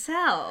makes it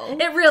sell.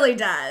 It really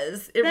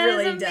does. It that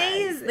really is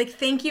amazing. does. Like,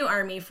 thank you,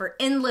 Army, for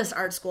endless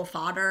art school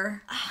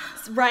fodder.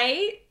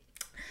 Right?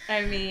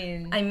 I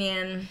mean,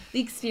 the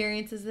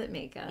experiences that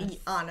make us.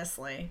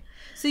 Honestly.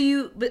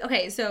 So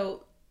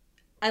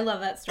I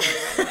love that story,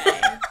 by the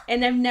way.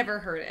 And I've never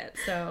heard it,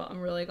 so I'm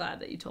really glad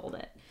that you told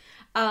it.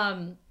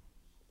 So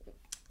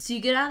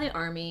you get out of the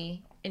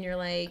Army, and you're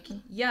like,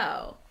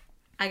 yo,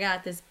 I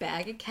got this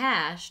bag of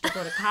cash to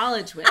go to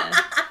college with.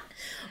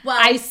 Well,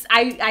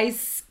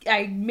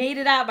 I made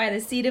it out by the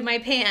seat of my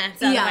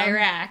pants out of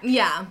Iraq.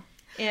 Yeah.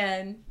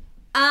 And...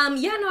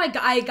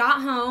 I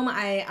got home.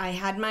 I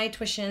had my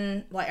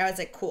tuition. Like, I was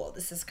like, cool,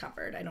 this is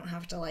covered. I don't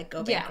have to, like,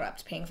 go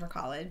bankrupt paying for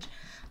college.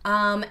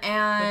 And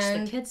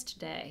which the kids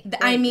today.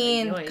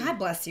 God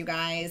bless you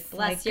guys.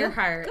 Bless your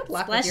heart. Good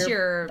luck bless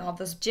with all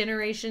those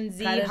Generation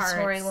Z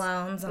predatory hearts.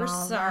 loans. And We're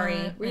all sorry.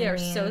 That. We are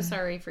so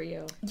sorry for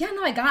you. Yeah,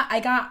 no, I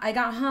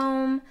got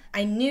home.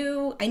 I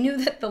knew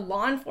that the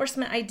law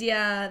enforcement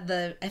idea,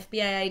 the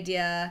FBI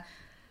idea.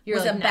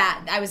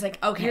 I was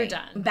like, okay, you're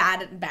done.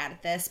 Bad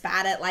at this.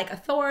 Bad at, like,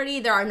 authority.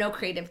 There are no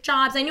creative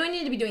jobs. I knew I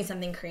needed to be doing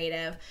something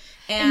creative.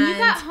 And you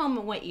got home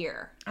in what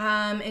year?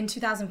 In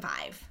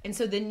 2005. And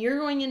so then you're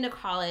going into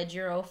college.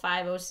 You're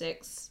 05,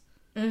 06,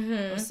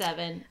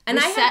 07. And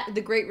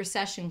the Great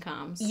Recession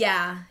comes.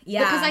 Yeah.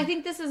 Because I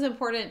think this is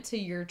important to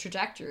your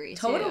trajectory,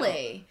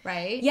 totally. Too,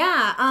 right?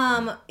 Yeah.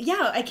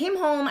 I came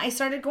home. I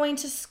started going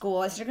to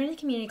school. I started going to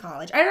community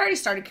college. I had already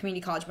started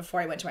community college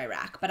before I went to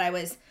Iraq, but I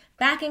was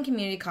back in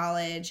community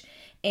college,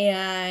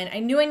 and I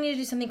knew I needed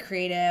to do something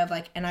creative,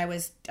 like, and I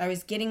was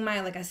getting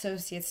my, like,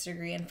 associate's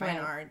degree in fine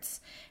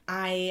arts.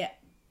 I,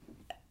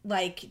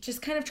 like,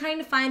 just kind of trying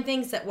to find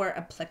things that were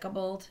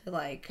applicable to,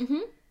 like,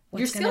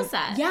 your skill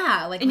set.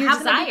 Yeah, like, and your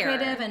desire. How can I be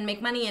creative and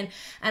make money? And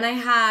I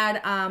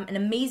had an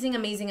amazing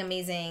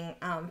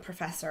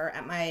professor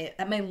at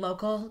my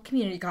local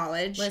community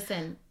college.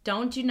 Listen,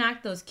 don't you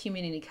knock those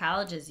community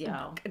colleges,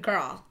 yo.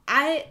 Girl,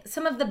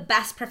 some of the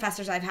best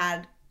professors I've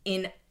had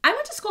I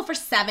went to school for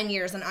 7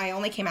 years, and I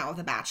only came out with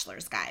a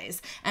bachelor's,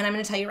 guys. And I'm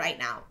going to tell you right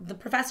now, the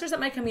professors at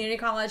my community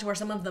college were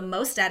some of the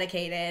most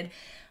dedicated,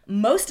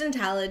 most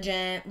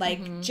intelligent,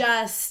 like,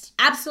 just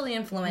absolutely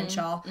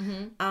influential.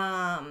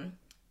 And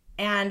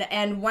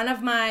one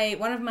of my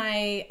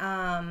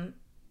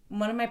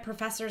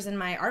professors in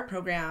my art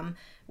program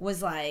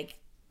was like,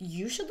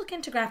 you should look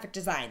into graphic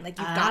design. Like,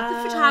 you've got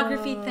the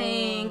photography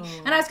thing.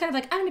 And I was kind of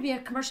like, I'm going to be a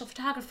commercial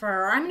photographer,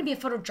 or I'm going to be a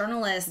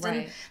photojournalist. Right.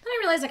 And then I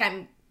realized,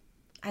 like,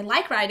 I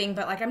like writing,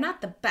 but, like, I'm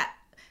not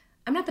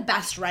the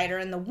best writer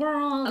in the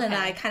world. Okay. And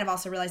I kind of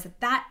also realized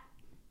that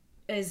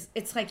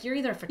it's like, you're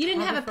either a photographer, you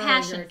didn't have a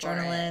passion, or a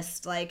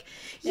journalist. Like,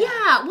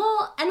 yeah,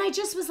 well, and I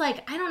just was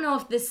like, I don't know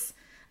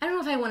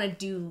if I want to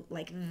do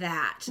like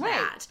that.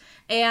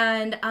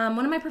 And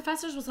one of my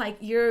professors was like,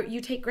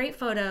 you take great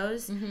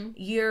photos. Mm-hmm.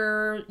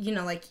 You're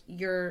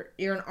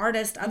an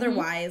artist. Mm-hmm.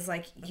 Otherwise,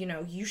 like,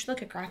 you should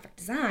look at graphic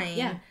design.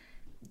 Yeah.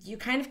 You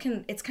kind of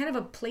can, it's kind of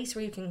a place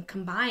where you can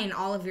combine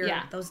all of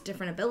those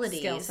different abilities.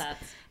 Skill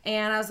sets.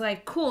 And I was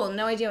like, cool,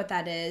 no idea what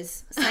that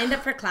is. Signed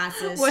up for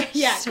classes.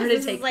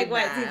 Started taking like,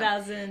 what,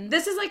 2000?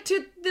 This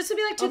would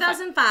be like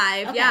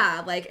 2005. Okay.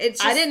 Yeah, like, it's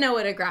just, I didn't know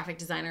what a graphic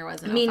designer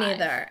was in Me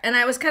neither. And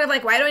I was kind of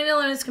like, why do I need to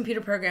learn this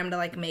computer program to,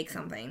 like, make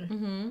something?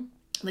 Mm-hmm.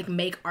 Like,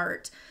 make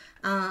art.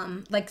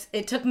 Like,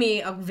 it took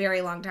me a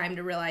very long time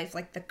to realize,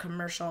 like, the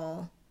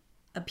commercial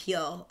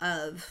appeal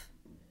of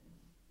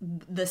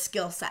the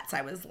skill sets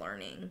I was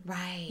learning.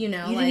 Right. You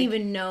didn't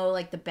even know,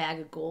 like, the bag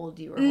of gold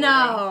you were holding.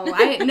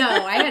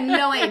 I had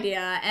no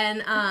idea.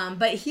 And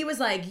but he was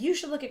like, you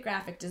should look at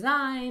graphic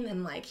design,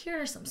 and, like,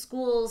 here are some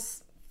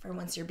schools for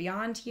once you're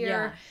beyond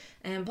here,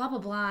 and blah blah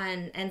blah.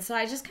 And so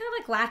I just kind of,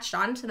 like, latched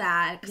onto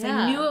that because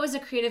I knew it was a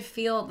creative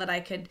field that I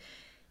could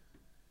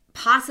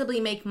possibly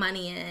make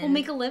money in. Well,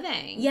 make a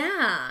living.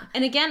 Yeah.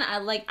 And again,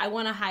 I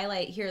want to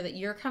highlight here that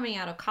you're coming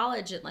out of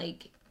college at,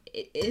 like,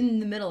 in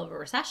the middle of a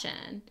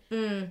recession.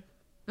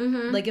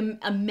 Mm-hmm. Like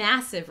a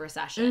massive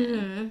recession.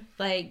 Mm-hmm.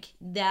 Like,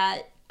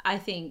 that, I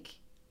think,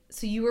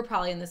 so you were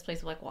probably in this place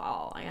of, like,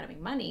 well, I gotta make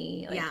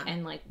money. Like,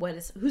 and, like,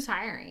 who's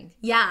hiring?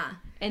 Yeah.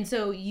 And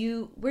so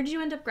where did you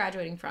end up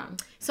graduating from?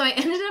 So I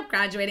ended up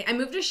graduating. I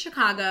moved to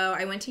Chicago.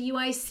 I went to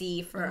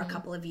UIC for a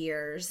couple of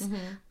years.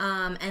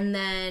 Mm-hmm. And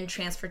then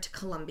transferred to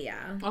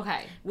Columbia.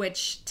 Okay.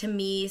 Which to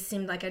me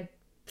seemed like a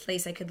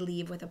place I could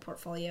leave with a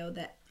portfolio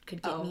that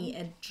could get me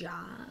a job,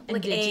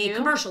 like a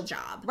commercial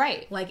job,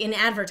 right? Like in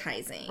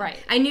advertising, right?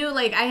 I knew,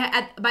 like,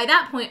 by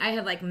that point I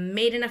had, like,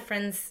 made enough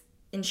friends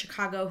in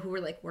Chicago who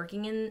were, like,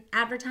 working in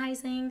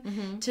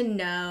advertising to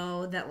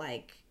know that,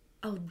 like,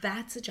 oh,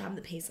 that's a job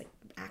that pays, like,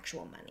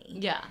 actual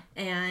money,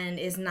 and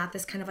is not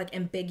this kind of, like,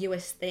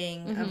 ambiguous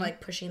thing of,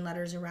 like, pushing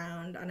letters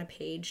around on a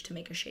page to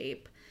make a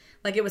shape.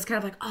 Like, it was kind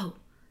of like, oh,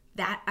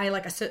 that I,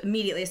 like,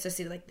 immediately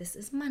associated, like, this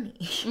is money.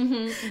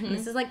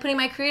 This is, like, putting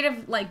my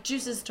creative, like,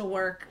 juices to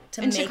work to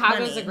make money. And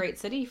Chicago's a great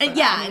city for that.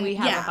 Yeah, I mean, we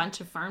have a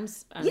bunch of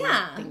firms and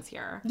things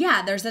here.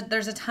 Yeah, there's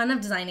a ton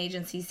of design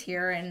agencies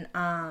here,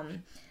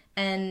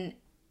 and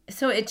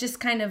so it just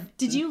kind of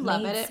Did you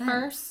love it at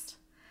first?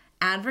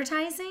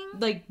 Advertising?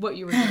 Like, what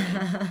you were doing?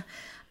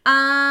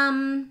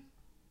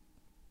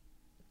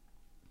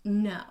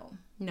 No.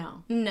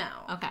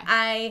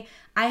 Okay.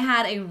 I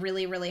had a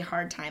really, really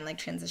hard time, like,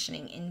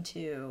 transitioning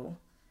into...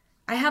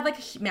 I had, like,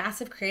 a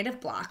massive creative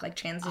block, like,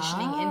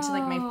 transitioning into,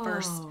 like, my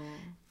first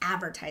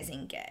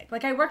advertising gig.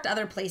 Like, I worked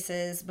other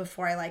places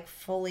before I, like,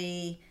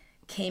 fully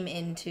came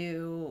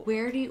into...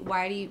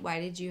 Why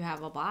did you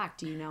have a block?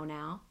 Do you know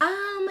now?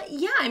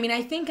 Yeah, I mean,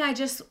 I think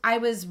I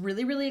was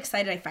really, really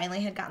excited. I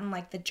finally had gotten,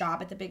 like, the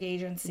job at the big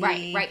agency.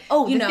 Right.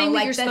 Oh, the thing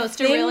that you're supposed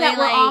to really, that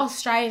we're all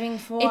striving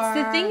for. It's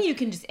the thing you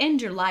can just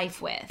end your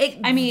life with.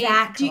 Exactly. I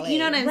mean, you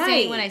know what I'm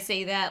saying when I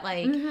say that?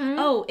 Like,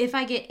 oh, if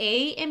I get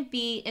A and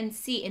B and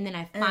C and then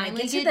I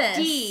finally get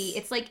D,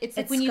 it's like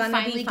when you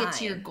finally get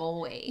to your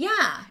goal weight.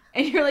 Yeah.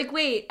 And you're like,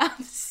 wait,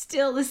 I'm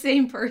still the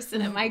same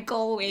person at my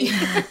goal weight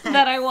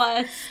that I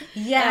was.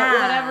 Yeah.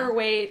 At whatever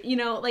weight,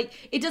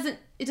 like, it doesn't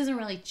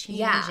really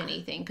change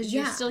anything because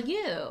you're still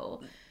you.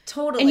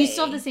 Totally. And you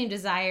still have the same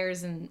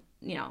desires and,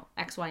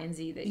 X, Y, and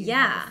Z that you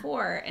had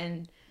before.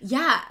 And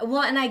yeah.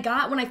 Well, and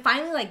when I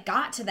finally, like,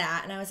 got to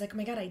that, and I was like, oh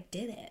my God, I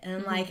did it.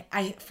 And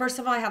like, first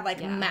of all, I had,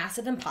 like,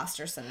 massive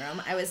imposter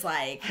syndrome. I was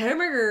like, oh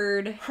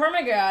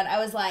my God. I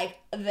was like,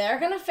 they're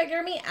going to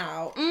figure me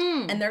out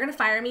and they're going to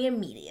fire me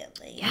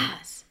immediately.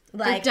 Yes.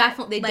 Like, they're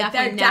definitely gonna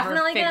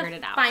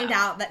it out. Find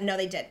out that no,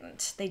 they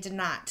didn't. They did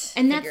not.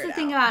 And that's the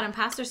thing about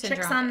imposter syndrome.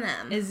 Tricks on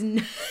them. Is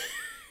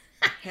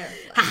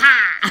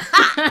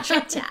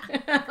tricked ya.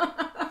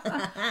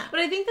 But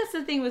I think that's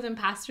the thing with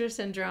imposter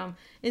syndrome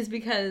is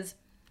because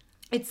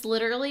it's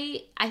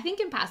literally, I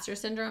think imposter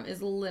syndrome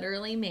is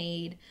literally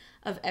made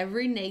of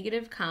every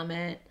negative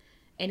comment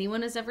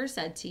anyone has ever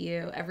said to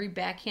you, every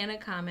backhanded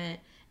comment,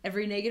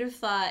 every negative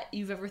thought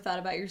you've ever thought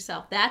about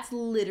yourself. That's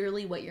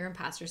literally what your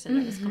imposter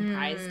syndrome is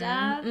comprised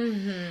of.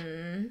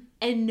 Mm-hmm.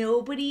 And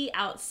nobody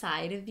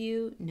outside of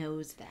you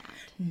knows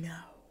that. No.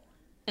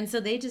 And so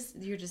you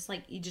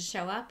just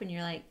show up and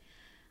you're like,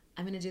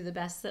 I'm going to do the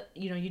best that,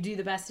 you do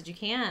the best that you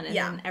can. And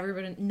then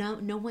everybody,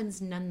 no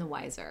one's none the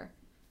wiser.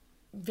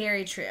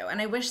 Very true. And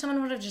I wish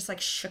someone would have just,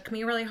 like, shook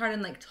me really hard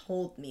and, like,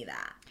 told me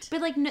that.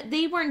 But, like, no,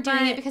 they weren't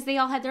doing it because they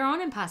all had their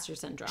own imposter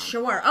syndrome.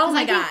 Sure. Oh,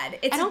 my God.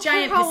 It's a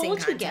giant pissing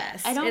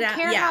contest. I don't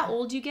care how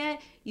old you get.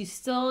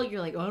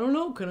 You're like, I don't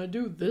know. Can I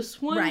do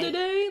this one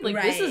today?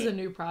 Like, this is a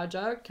new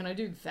project. Can I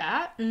do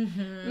that? Mm-hmm.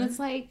 And it's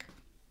like,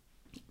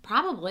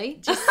 probably.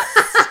 Just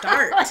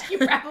start. You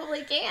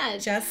probably can.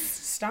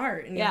 Just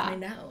start and you'll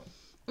find out.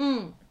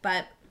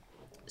 But.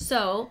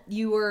 So,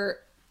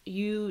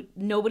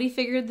 nobody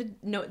figured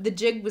the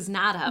jig was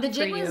not up. The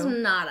jig was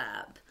not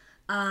up.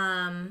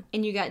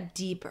 And you got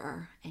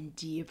deeper and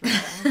deeper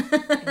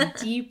and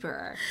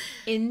deeper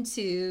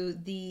into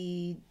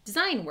the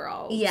design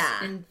world.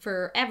 Yeah. And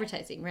for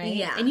advertising, right?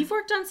 Yeah. And you've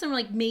worked on some,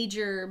 like,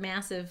 major,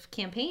 massive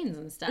campaigns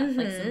and stuff.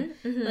 Like some,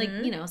 like,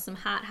 you know, some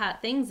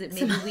hot things that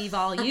maybe we've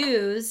all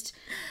used,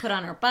 put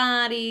on our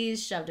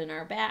bodies, shoved in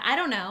our back. I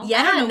don't know.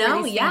 Yeah, I don't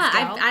know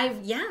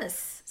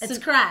yes. It's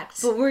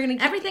correct. But we're going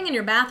to everything in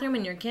your bathroom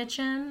and your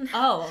kitchen.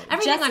 Oh.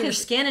 Everything on your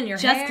skin and your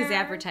hair. Just because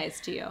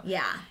advertised to you.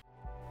 Yeah.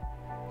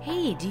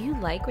 Hey, do you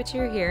like what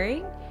you're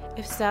hearing?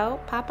 If so,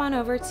 pop on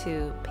over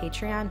to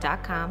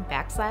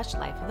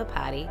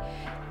patreon.com/lifeofthepotty.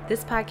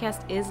 This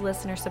podcast is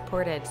listener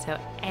supported, so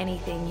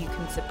anything you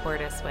can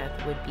support us with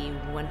would be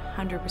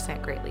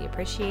 100% greatly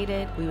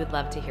appreciated. We would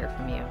love to hear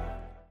from you.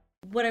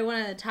 What I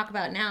want to talk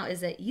about now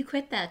is that you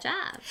quit that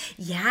job.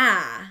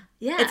 Yeah.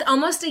 It's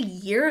almost a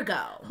year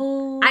ago.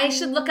 Oh. I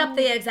should look up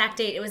the exact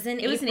date. It was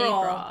in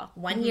April.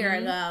 1 year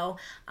ago.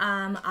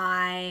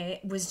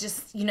 I was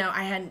just, you know,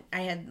 I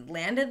had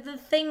landed the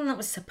thing that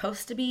was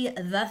supposed to be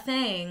the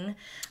thing.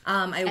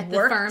 I worked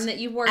the firm that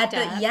you worked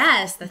at.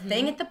 Yes, the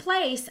thing at the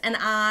place, and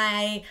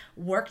I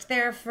worked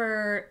there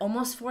for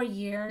almost 4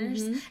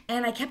 years,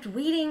 and I kept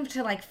waiting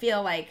to, like,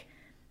 feel like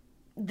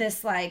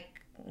this, like,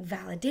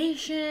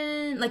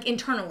 validation, like,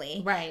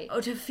 internally, right?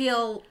 To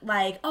feel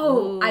like,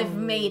 I've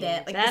made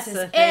it, like, this is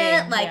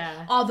it, like,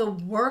 all the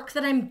work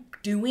that I'm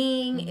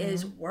doing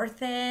is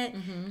worth it.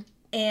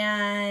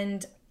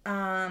 And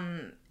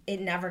it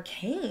never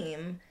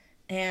came,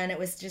 and it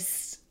was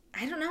just,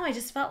 I don't know, I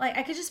just felt like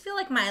I could just feel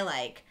like my,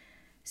 like,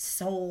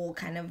 soul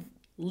kind of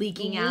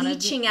leaching out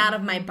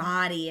of my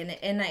body,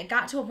 and I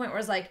got to a point where I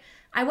was like,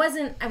 I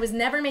was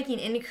never making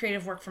any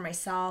creative work for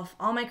myself.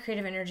 All my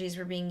creative energies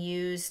were being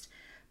used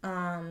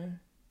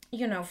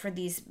you know, for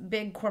these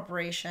big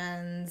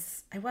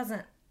corporations. I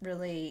didn't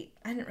really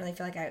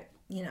feel like I,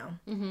 you know,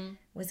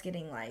 was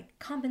getting, like,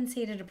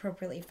 compensated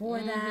appropriately for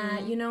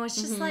that. You know, it's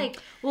just like,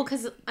 well,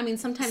 because I mean,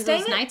 sometimes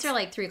those nights are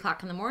like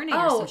 3:00 in the morning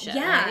or some shit,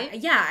 right?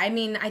 Yeah. I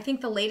mean, I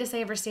think the latest I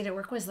ever stayed at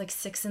work was like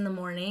 6 in the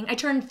morning. I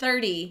turned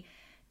 30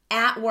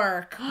 at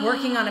work,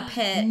 working on a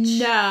pitch.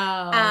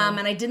 No.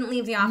 And I didn't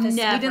leave the office.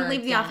 Never we didn't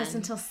leave the again. office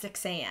until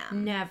 6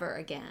 a.m. Never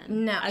again.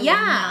 No. I will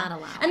not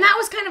allow And that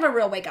was kind of a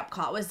real wake-up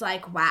call. It was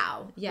like,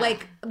 wow. Yeah.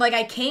 Like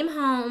I came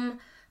home,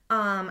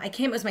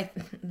 it was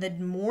the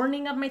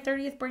morning of my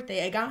 30th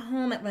birthday. I got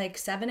home at, like,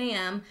 7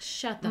 a.m.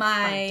 Shut the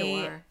front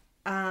door.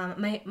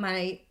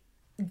 My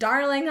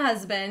darling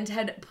husband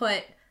had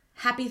put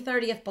happy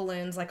 30th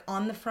balloons, like,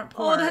 on the front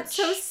porch. Oh, that's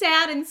so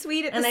sad and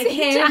sweet at the same time.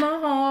 And I came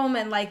home,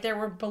 and, like, there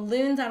were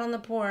balloons out on the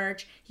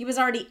porch. He was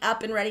already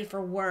up and ready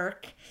for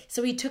work.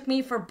 So he took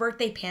me for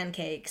birthday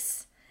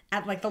pancakes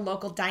at, like, the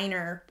local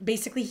diner.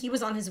 Basically, he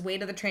was on his way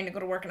to the train to go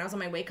to work, and I was on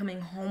my way coming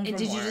home from work.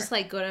 Did you just,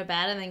 like, go to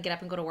bed and then get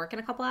up and go to work in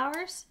a couple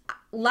hours?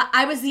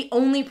 I was the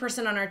only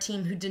person on our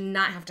team who did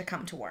not have to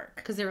come to work.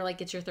 Because they were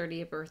like, it's your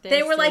 30th birthday.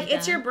 They were like,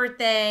 it's your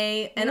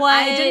birthday. And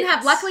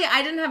luckily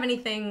I didn't have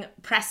anything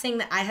pressing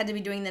that I had to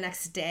be doing the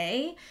next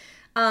day.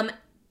 A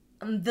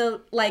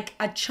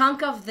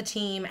chunk of the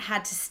team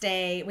had to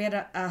stay. We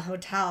had a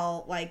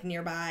hotel, like,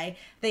 nearby.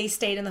 They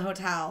stayed in the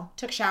hotel,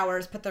 took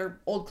showers, put their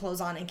old clothes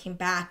on, and came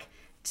back.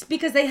 Just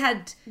because they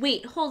had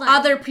hold on.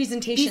 Other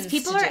presentations. These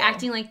people are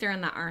acting like they're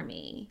in the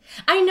army.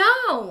 I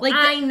know. Like,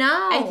 I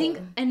know. I think,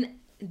 and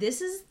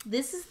this is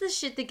the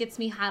shit that gets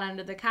me hot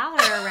under the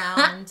collar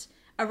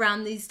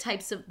around these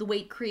types of the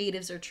way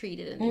creatives are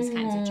treated in these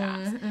kinds of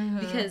jobs,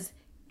 because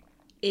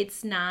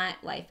it's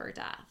not life or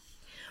death,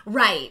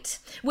 right?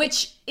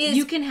 Which is,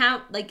 you can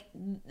have, like,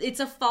 it's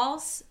a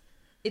false.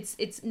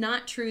 It's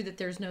not true that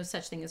there's no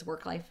such thing as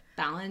work-life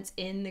balance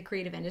in the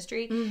creative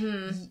industry.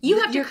 You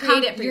have to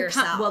create it for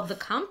yourself. Well, the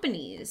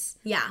companies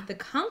have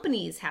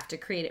to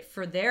create it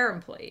for their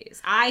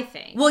employees, I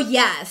think. Well,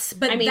 yes,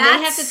 but I mean, they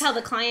have to tell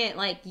the client,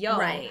 like, yo,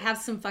 have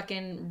some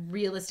fucking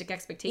realistic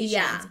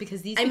expectations,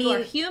 because these people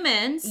are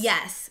humans.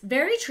 Yes,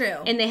 very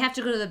true. And they have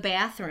to go to the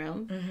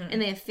bathroom, and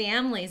they have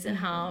families at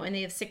home, and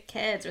they have sick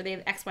kids, or they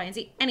have X, Y, and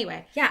Z.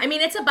 Anyway. Yeah, I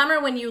mean, it's a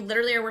bummer when you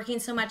literally are working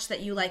so much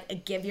that you,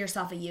 like, give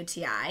yourself a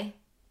UTI.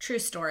 True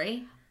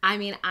story. I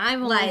mean,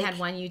 I've only had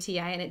one UTI,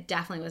 and it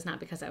definitely was not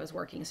because I was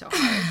working so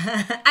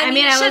hard. I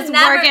mean, I was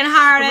working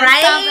hard,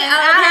 right?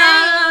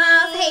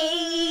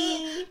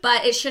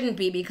 But it shouldn't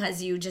be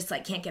because you just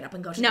like can't get up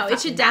and go to the No,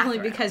 it should definitely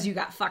bathroom. Because you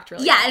got fucked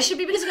really bad. It should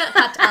be because you got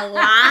fucked a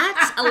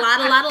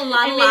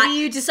lot.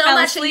 You just so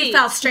much that you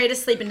fell straight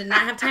asleep and did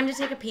not have time to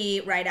take a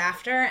pee right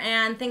after,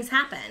 and things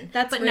happen.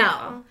 But real.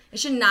 No, it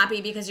should not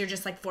be because you're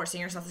just like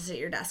forcing yourself to sit at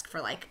your desk for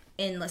like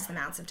endless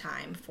amounts of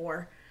time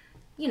for,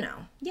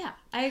 Yeah,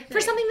 I agree. For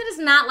something that is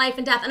not life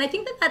and death. And I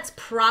think that that's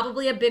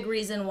probably a big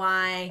reason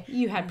why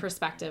you had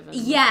perspective.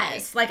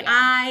 Yes,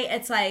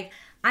 it's like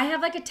I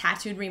have like a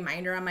tattooed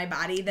reminder on my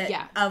body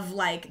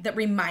that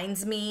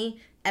reminds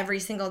me every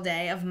single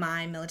day of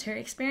my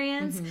military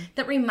experience.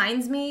 That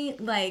reminds me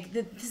like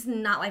that this is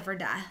not life or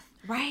death.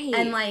 Right.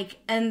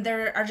 And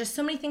there are just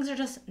so many things that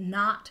are just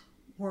not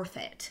worth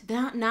it.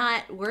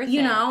 Not worth it.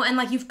 And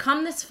like you've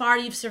come this far,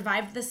 you've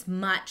survived this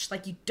much,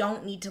 like you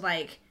don't need to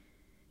like,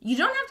 you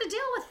don't have to deal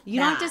with You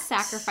don't have to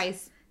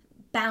sacrifice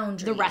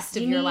boundaries. The rest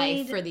of your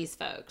life for these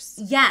folks.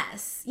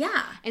 Yes.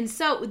 Yeah. And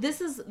so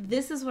this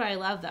is what I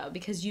love though,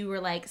 because you were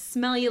like,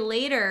 smell you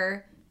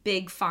later,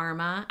 big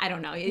pharma. I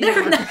don't know. You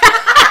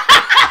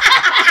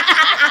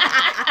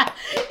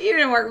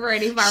didn't work for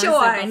any pharmaceuticals.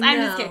 Sure, I'm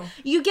just kidding.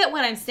 You get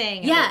what I'm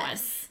saying.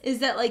 Yes. Is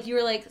that like you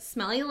were like,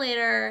 smell you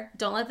later.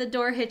 Don't let the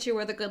door hit you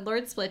where the good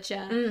Lord split you.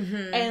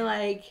 And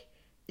like,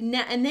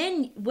 and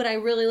then what I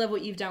really love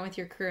what you've done with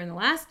your career in the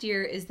last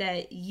year is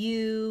that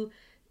you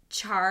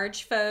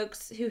charge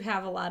folks who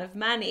have a lot of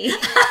money.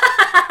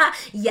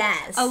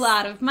 Yes. A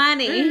lot of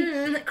money.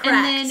 Correct.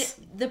 And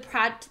then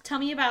tell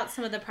me about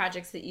some of the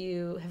projects that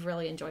you have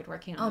really enjoyed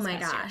working on. Oh my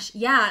gosh.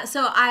 Yeah.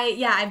 So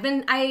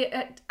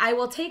I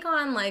will take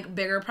on like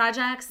bigger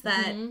projects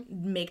that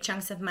make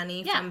chunks of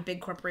money from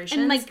big corporations.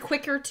 And like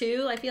quicker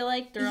too, I feel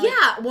like.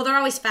 Well, they're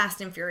always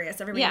fast and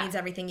furious. Everybody needs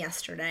everything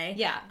yesterday.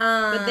 Yeah.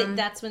 But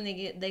that's when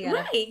they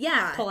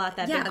gotta pull out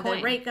that big coin.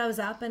 The rate goes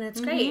up and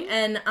it's great.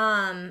 And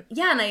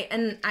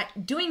and I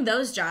doing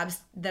those jobs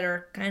that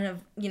are kind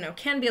of,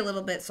 can be a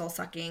little bit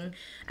soul-sucking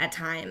at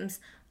times,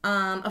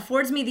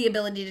 affords me the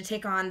ability to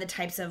take on the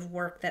types of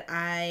work that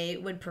I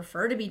would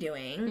prefer to be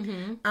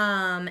doing,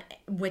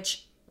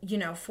 which,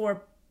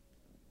 for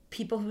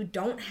people who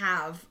don't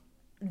have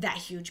that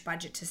huge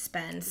budget to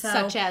spend. So,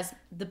 such as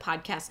the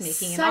podcast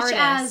making an artist. Such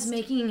as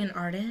making an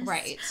artist.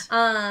 Right.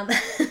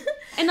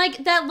 And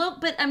like that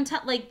but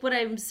what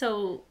I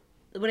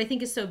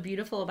think is so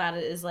beautiful about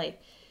it is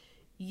like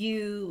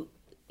you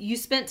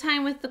spent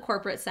time with the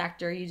corporate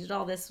sector. You did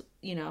all this,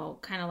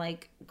 kind of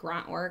like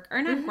grunt work.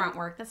 Or not grunt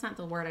work. That's not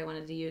the word I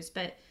wanted to use.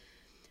 But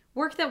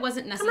work that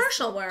wasn't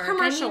necessarily...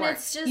 Commercial work.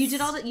 It's just... You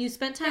did all that. You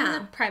spent time in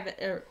the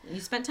private... you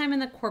spent time in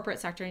the corporate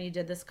sector and you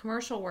did this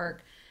commercial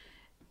work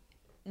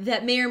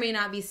that may or may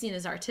not be seen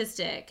as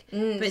artistic.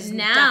 But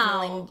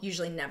now... Definitely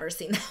usually never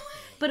seen that way.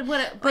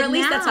 But at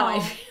least that's how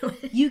I view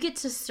it. You get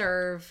to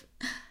serve...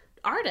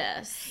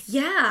 artists.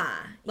 Yeah.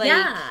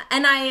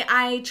 And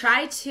I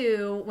try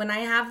to, when I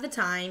have the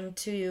time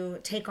to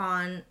take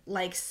on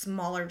like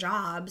smaller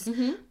jobs,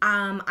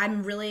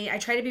 I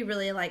try to be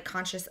really like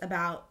conscious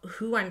about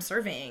who I'm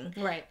serving.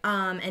 Right.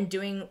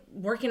 And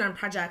working on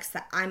projects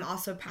that I'm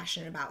also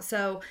passionate about.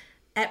 So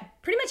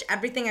at pretty much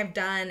everything I've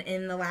done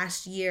in the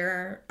last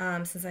year,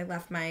 since I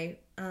left my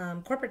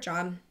corporate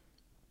job,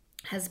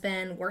 has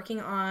been working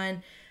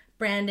on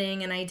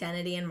branding and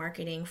identity and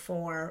marketing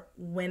for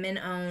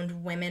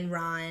women-owned,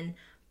 women-run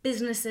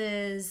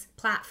businesses,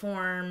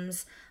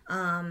 platforms,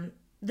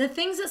 the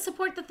things that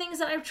support the things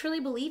that I truly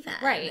believe in,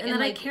 right, and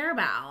that I care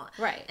about,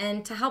 right,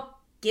 and to help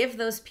give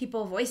those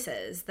people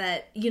voices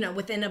that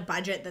within a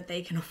budget that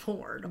they can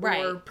afford,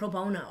 right, or pro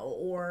bono,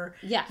 or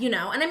and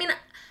I mean,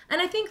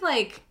 and I think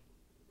like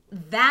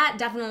that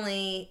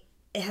definitely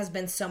has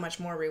been so much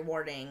more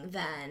rewarding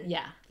than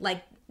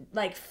like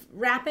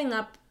wrapping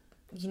up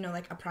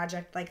like a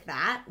project like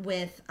that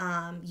with,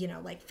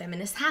 like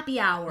Feminist Happy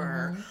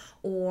Hour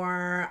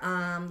or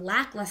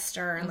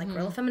Lackluster and like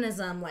Real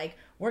Feminism, like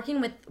working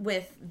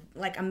with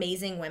like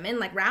amazing women,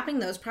 like wrapping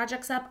those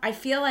projects up. I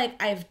feel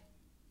like I've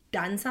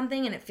done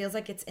something and it feels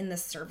like it's in the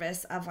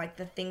service of like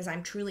the things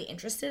I'm truly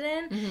interested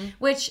in,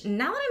 which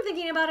now that I'm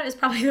thinking about it is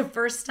probably the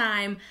first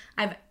time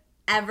I've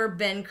ever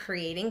been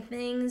creating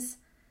things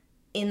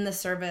in the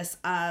service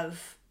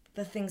of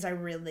the things I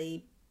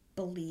really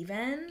believe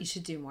in. You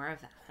should do more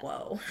of that.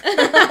 Whoa.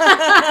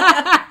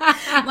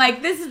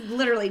 Like this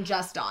literally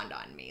just dawned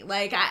on me.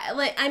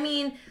 I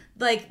mean,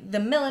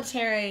 the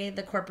military,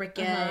 the corporate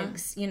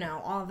gigs,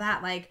 all of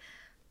that,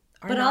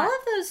 But all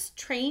of those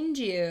trained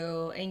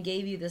you and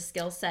gave you the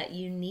skill set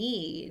you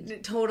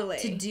need totally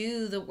to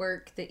do the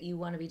work that you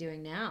want to be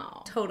doing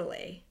now.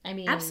 Totally. I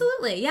mean,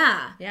 absolutely.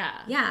 Yeah. Yeah.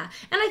 Yeah.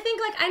 And I think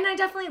and I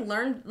definitely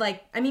learned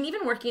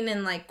even working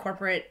in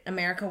corporate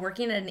America,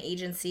 working at an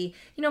agency,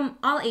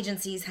 all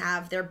agencies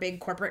have their big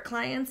corporate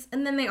clients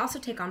and then they also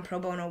take on pro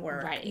bono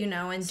work, right.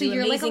 And so do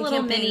you're amazing like a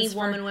little campaigns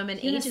mini woman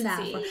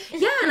agency.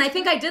 Yeah. And I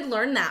think I did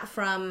learn that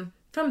from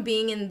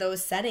being in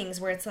those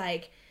settings where it's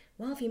like,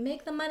 well, if you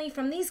make the money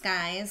from these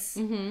guys,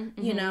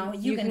 you know,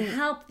 you can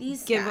help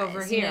these give guys.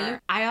 Over here. You know?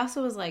 I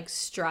also was like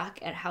struck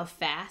at how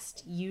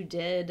fast you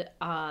did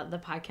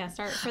the podcast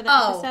art for the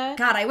episode. Oh,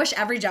 God, I wish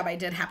every job I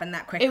did happened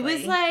that quickly. It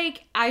was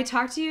like, I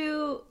talked to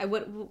you,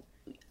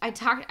 I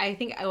talked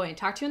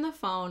to you on the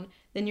phone.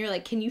 Then you're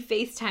like, can you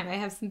FaceTime? I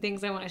have some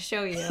things I want to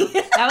show you.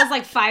 That was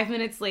like 5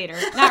 minutes later.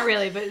 Not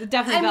really, but it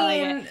definitely felt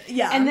like it.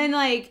 Yeah. And then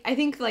like, I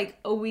think like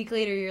a week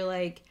later, you're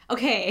like,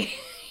 okay,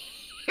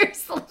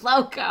 here's the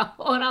logo.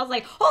 And I was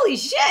like, holy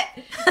shit.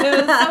 It was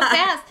so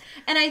fast.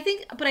 And I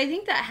think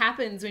that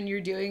happens when you're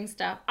doing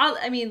stuff.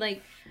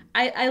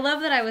 I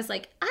love that I was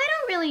like, I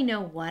don't really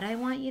know what I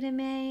want you to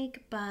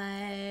make, but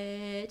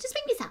just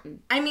make me something.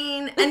 I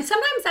mean, and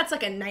sometimes that's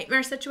like a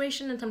nightmare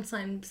situation, and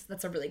sometimes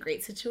that's a really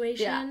great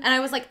situation. Yeah. And I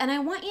was like, and I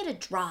want you to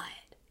draw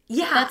it.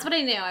 Yeah. That's what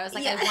I knew. I was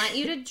like, I want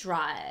you to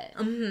draw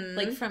it,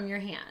 like from your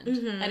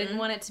hand. I didn't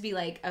want it to be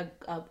like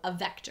a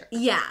vector.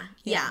 Yeah.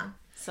 Yeah.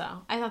 So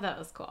I thought that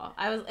was cool.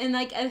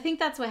 I think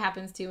that's what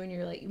happens too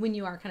when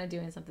you are kind of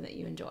doing something that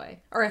you enjoy.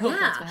 Or I hope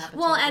that's what happens.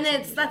 Well, and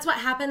that's what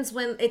happens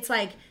when it's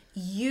like,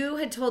 you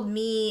had told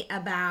me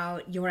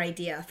about your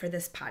idea for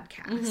this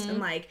podcast and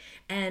like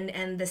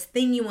and this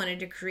thing you wanted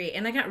to create,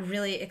 and I got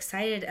really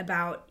excited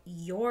about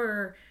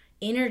your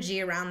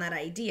energy around that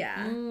idea.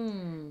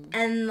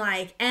 And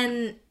like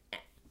and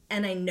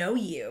I know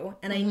you,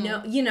 and I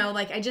know, you know,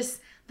 like I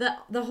just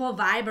the whole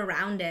vibe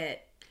around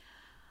it,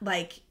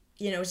 like,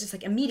 you know, it was just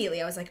like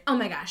immediately I was like, oh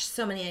my gosh,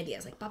 so many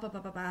ideas, like ba ba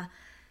ba ba ba.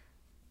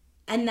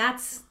 And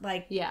that's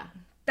like,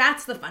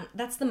 that's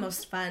the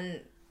most fun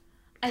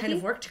kind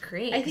of work to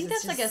create. I think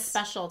that's like a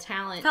special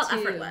talent. Felt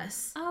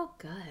effortless. Oh,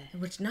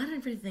 good. Which not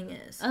everything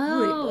is.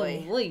 Oh,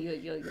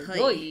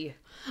 boy.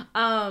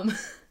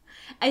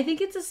 I think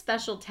it's a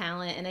special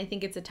talent, and I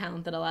think it's a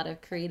talent that a lot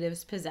of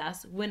creatives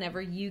possess. Whenever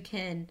you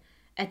can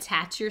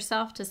attach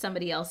yourself to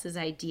somebody else's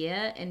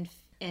idea and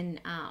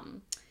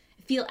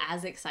feel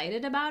as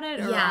excited about it,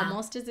 or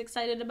almost as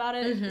excited about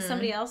it as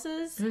somebody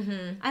else's.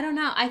 I don't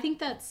know. I think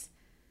that's.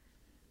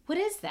 What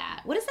is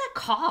that? What is that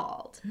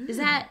called? Is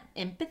that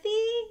empathy?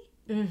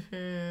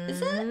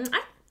 Is it?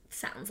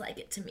 Sounds like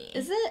it to me.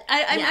 Is it?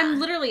 I'm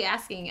literally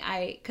asking.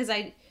 Because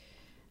I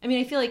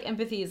feel like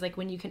empathy is like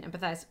when you can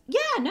empathize. Yeah,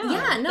 no.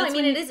 I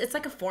mean, it is. It's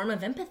like a form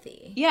of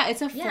empathy. Yeah,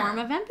 it's a form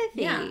of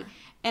empathy. Yeah.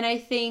 And I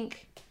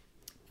think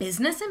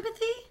business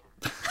empathy.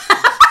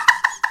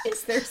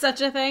 Is there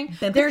such a thing?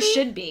 Empathy? There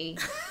should be.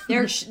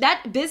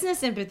 That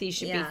business empathy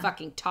should be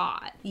fucking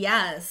taught.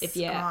 Yes.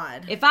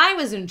 God. If I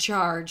was in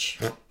charge.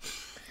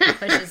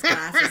 Push his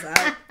glasses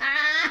up.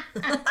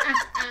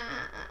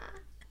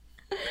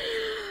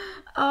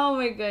 Oh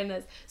my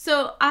goodness.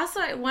 So also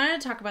I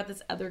wanted to talk about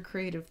this other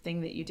creative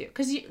thing that you do.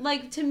 Because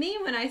to me,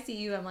 when I see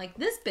you, I'm like,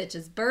 this bitch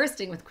is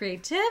bursting with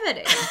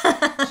creativity.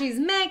 She's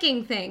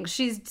making things.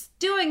 She's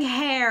doing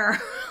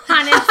hair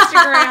on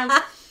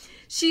Instagram.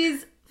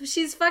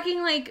 She's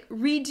fucking like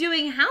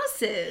redoing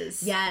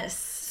houses. Yes.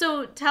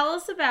 So tell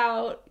us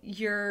about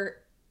your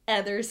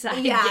other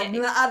side gig.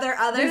 The other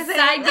thing.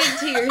 Side gig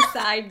to your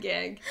side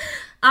gig.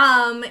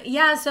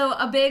 So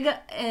a big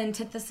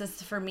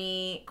antithesis for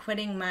me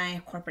quitting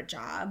my corporate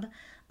job.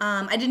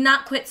 I did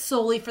not quit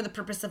solely for the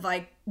purpose of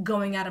like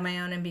going out on my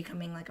own and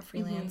becoming like a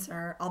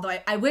freelancer, although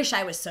I wish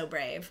I was so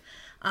brave.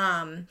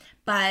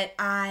 But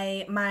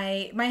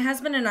my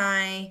husband and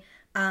I,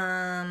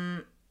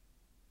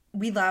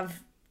 we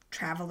love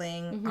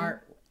traveling.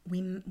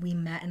 We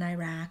met in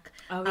Iraq.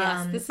 Oh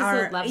yes, this is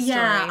a love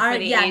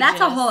story. That's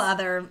a whole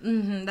other.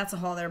 That's a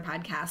whole other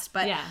podcast.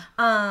 But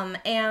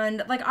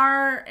and like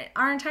our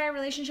entire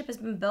relationship has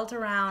been built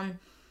around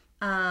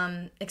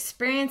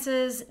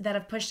experiences that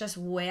have pushed us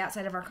way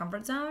outside of our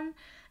comfort zone,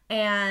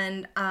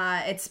 and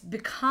it's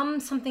become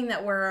something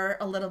that we're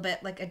a little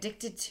bit like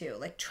addicted to,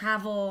 like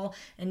travel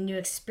and new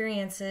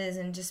experiences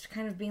and just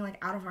kind of being like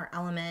out of our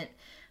element.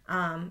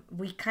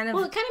 It kind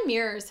of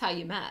mirrors how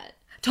you met.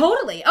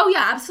 Totally. Oh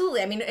yeah,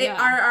 absolutely. I mean,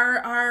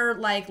 our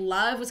like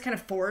love was kind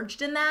of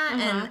forged in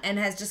that, and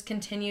has just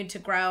continued to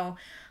grow.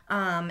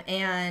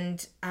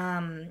 That's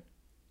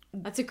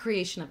a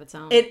creation of its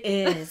own. It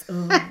is.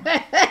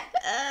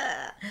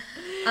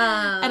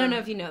 I don't know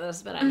if you know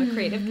this, but I'm a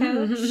creative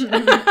coach.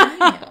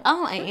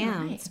 Oh, I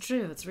am. Right. It's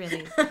true. It's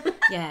really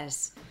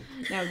yes.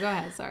 No, go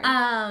ahead. Sorry.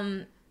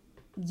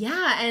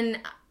 Yeah, and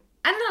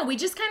I don't know. We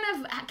just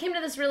kind of came to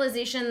this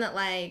realization that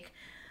like,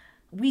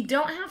 we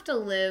don't have to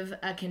live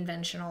a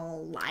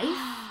conventional life.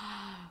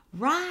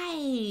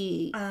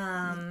 Right.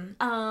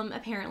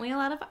 Apparently a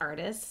lot of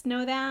artists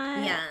know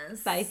that.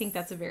 Yes. But I think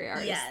that's a very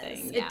artist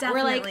thing. Yeah. It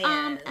definitely We're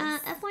like,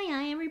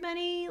 FYI,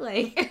 everybody,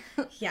 like,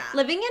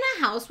 living in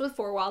a house with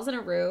 4 walls and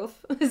a roof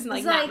is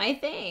like not my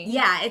thing.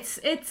 Yeah,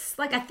 it's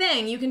like a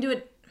thing. You can do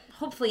it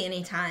hopefully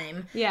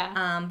anytime.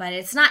 Yeah. But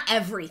it's not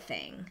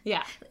everything.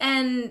 Yeah.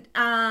 And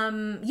I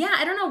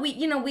don't know.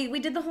 We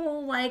did the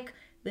whole like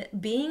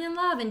being in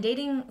love and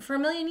dating for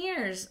 1,000,000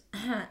 years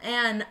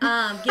and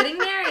getting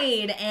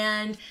married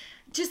and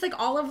just like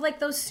all of like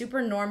those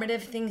super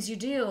normative things you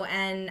do.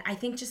 And I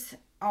think just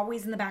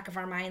always in the back of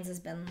our minds has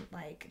been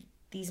like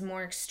these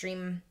more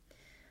extreme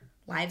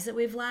lives that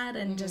we've led,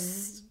 and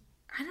just,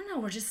 I don't know,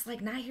 we're just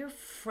like not here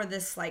for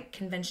this like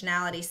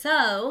conventionality.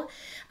 So,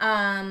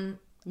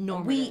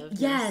 normative.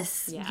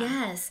 Yes.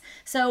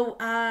 So,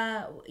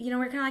 you know,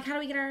 we're kind of like, how do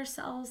we get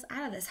ourselves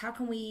out of this? How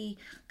can we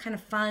kind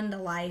of fund a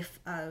life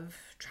of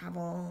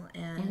travel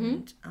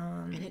and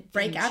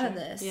break out of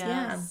this?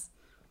 Yes.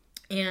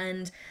 Yeah.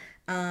 And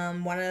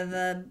one of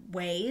the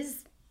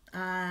ways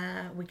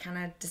we kind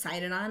of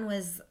decided on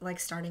was like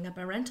starting up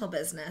a rental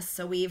business.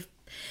 So we've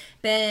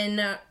been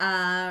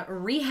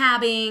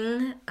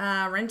rehabbing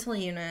rental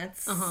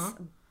units,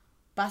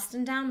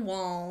 busting down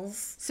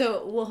walls.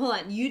 So, well, hold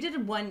on. You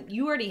did one.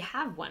 You already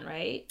have one,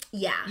 right?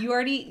 Yeah.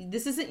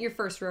 This isn't your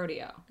first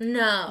rodeo.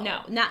 No.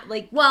 No, not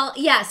like. Well,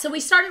 yeah. So we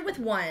started with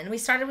one. We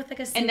started with like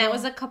a single. And that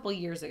was a couple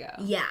years ago.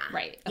 Yeah.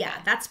 Right. Okay. Yeah.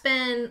 That's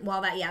been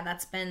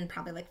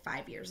probably like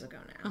 5 years ago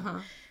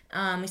now.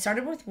 We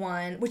started with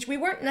one, which we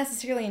weren't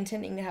necessarily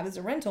intending to have as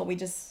a rental. We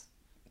just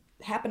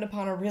happened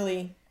upon a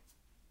really.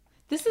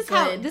 This is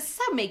how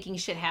making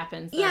shit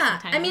happens. Yeah,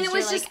 sometimes. I mean, it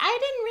was just I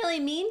didn't really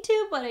mean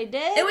to, but I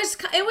did. It was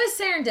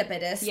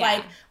serendipitous. Yeah.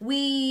 Like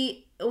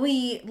we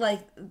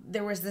like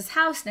there was this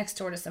house next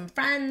door to some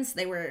friends.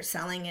 They were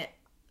selling it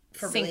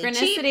for really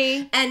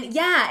cheap. And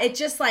yeah, it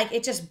just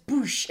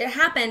boosh, it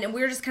happened, and we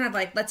were just kind of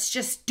like, let's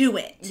just do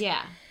it.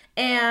 Yeah.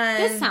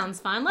 And this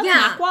sounds fun. Let's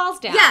knock walls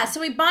down. Yeah, so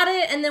we bought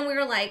it, and then we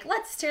were like,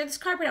 let's tear this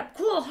carpet up.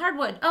 Cool,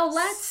 hardwood. Oh,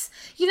 let's,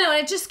 you know,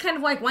 it just kind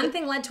of like one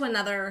thing led to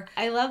another.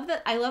 I love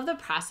the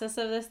process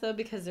of this, though,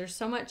 because there's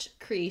so much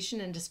creation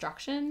and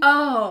destruction.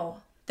 Oh,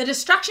 the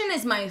destruction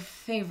is my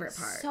favorite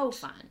part. So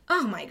fun.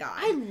 Oh my God.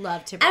 I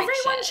love to break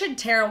Everyone should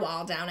tear a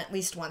wall down at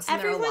least once in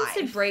their life.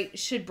 Everyone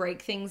should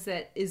break things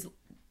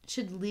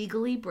should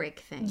legally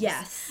break things.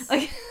 Yes.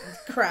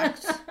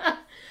 Correct.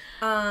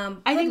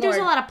 I think there's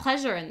a lot of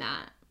pleasure in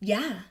that.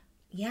 Yeah.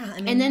 Yeah.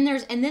 I mean, and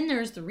then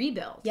there's the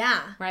rebuild.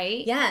 Yeah.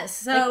 Right? Yes.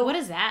 So like, what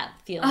does that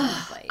feel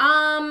like?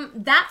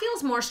 That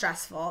feels more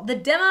stressful. The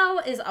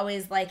demo is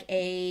always like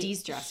a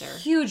de-stressor.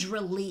 Huge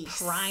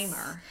release.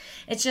 Primer.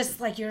 It's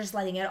just like you're just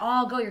letting it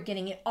all go. You're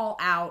getting it all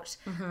out.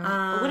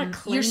 What a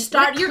clearing.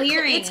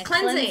 It's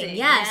cleansing.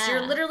 Yes. Yeah.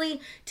 You're literally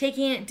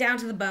taking it down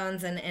to the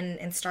bones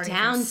and starting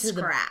from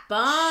scratch. The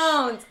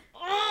bones.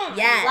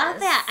 Yes. I love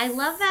that. I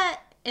love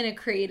that. In a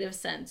creative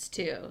sense,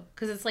 too.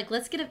 Because it's like,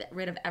 let's get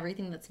rid of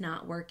everything that's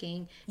not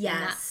working and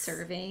not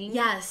serving.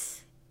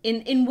 Yes.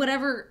 In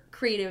whatever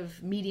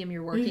creative medium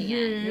you're working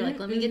in. You're like,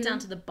 let me get down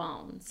to the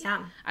bones.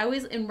 Yeah.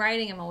 In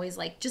writing, I'm always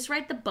like, just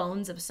write the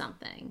bones of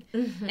something.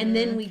 And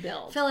then we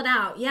build. Fill it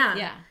out. Yeah.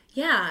 Yeah.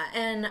 Yeah.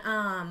 And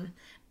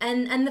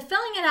the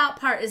filling it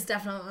out part is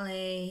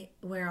definitely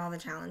where all the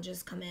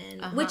challenges come in,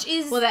 which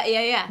is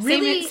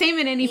really same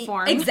in any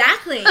form.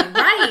 Exactly,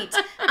 right.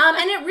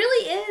 And it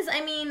really is.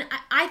 I mean,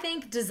 I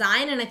think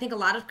design and I think a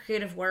lot of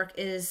creative work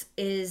is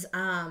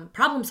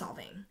problem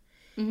solving.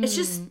 It's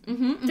just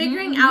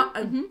figuring out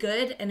a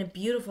good and a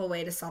beautiful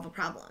way to solve a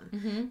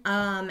problem.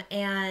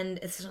 And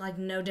it's like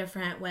no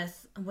different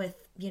with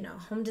you know,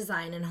 home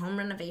design and home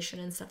renovation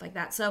and stuff like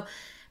that. So.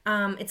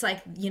 It's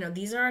like, you know,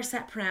 these are our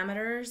set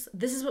parameters.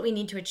 This is what we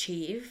need to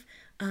achieve.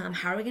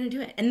 How are we going to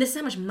do it? And this is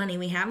how much money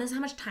we have. And this is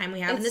how much time we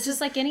have. And this is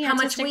like any how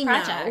much we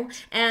project. know.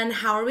 And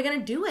how are we going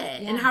to do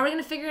it? Yeah. And how are we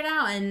going to figure it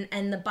out?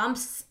 And the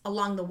bumps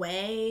along the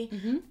way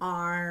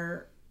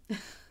are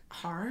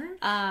hard.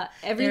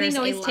 Everything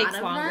always takes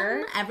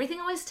longer. Everything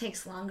always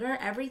takes longer.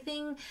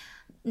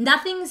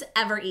 Nothing's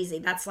ever easy.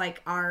 That's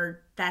like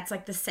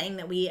the saying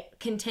that we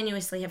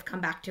continuously have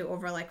come back to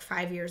over like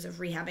 5 years of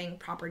rehabbing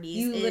properties.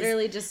 You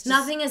literally just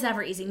nothing is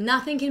ever easy.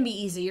 Nothing can be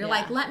easy. You're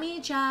like, let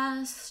me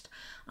just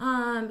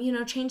you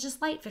know, change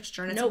this light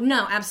fixture. And it's like,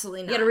 no,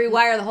 absolutely not. You gotta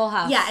rewire the whole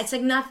house. Yeah, it's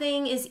like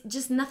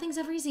nothing's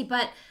ever easy.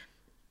 But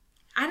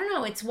I don't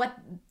know, it's what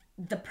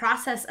the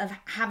process of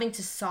having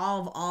to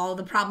solve all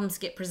the problems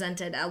get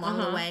presented along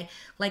the way,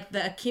 like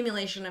the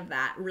accumulation of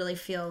that really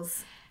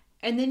feels.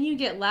 And then you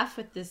get left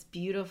with this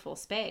beautiful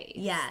space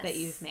that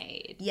you've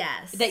made.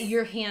 Yes. That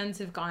your hands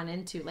have gone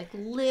into, like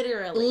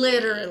literally.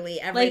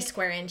 Literally every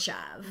square inch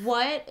of.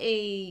 What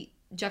a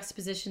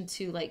juxtaposition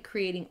to like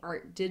creating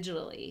art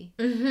digitally.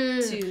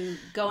 To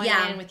going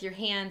in with your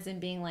hands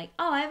and being like,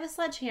 oh, I have a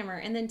sledgehammer.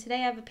 And then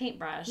today I have a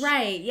paintbrush.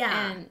 Right,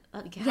 yeah. And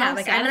like I'm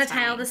going to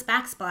tile this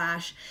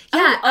backsplash.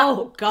 Yeah.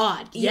 Oh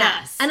God,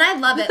 yes. And I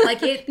love it.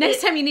 Like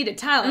Next time you need to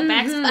tile a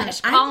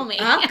backsplash, call me.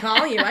 I'll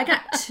call you. I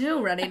got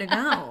 2 ready to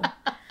go.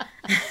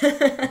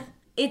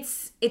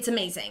 It's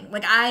amazing.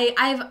 Like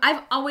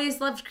I've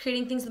always loved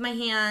creating things with my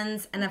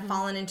hands, and I've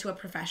fallen into a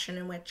profession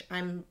in which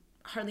I'm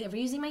hardly ever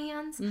using my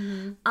hands.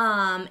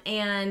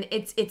 And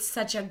it's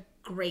such a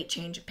great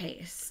change of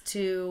pace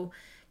to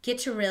get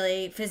to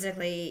really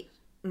physically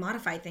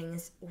modify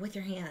things with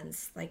your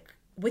hands, like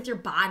with your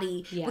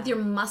body, with your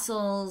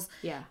muscles.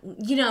 Yeah.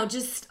 You know,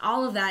 just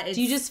all of that.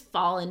 Do you just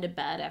fall into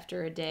bed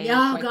after a day?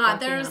 Oh God,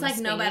 there's like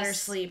no better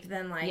sleep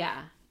than like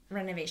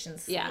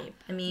renovations sleep. Yeah.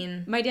 I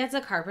mean, my dad's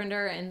a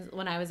carpenter, and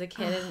when I was a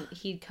kid, and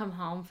he'd come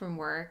home from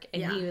work,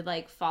 and he would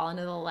like fall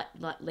into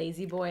the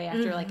lazy boy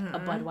after like a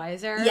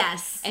Budweiser.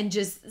 Yes. And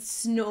just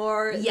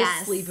snore the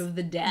sleep of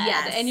the dead.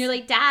 Yes. And you're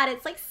like, Dad,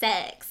 it's like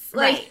 6.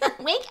 Like, right.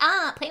 Wake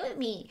up, play with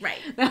me. Right.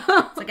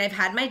 It's like, I've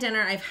had my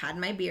dinner, I've had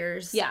my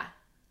beers. Yeah.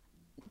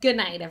 Good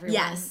night, everyone.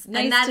 Yes.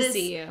 Nice to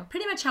see you.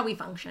 Pretty much how we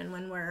function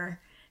when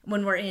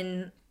we're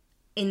in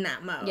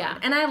that mode. Yeah.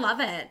 And I love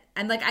it.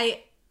 And like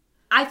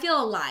I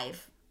feel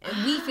alive.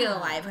 And we feel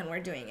alive when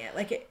we're doing it.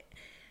 Like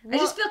I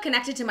just feel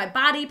connected to my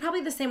body,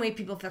 probably the same way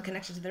people feel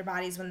connected to their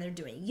bodies when they're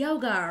doing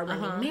yoga or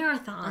running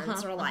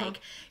marathons or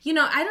like, you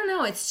know, I don't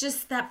know. It's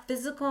just that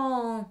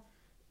physical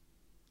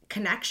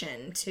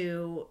connection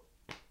to...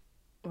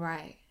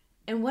 Right.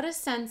 And what a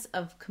sense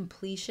of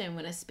completion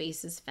when a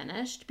space is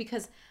finished.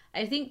 Because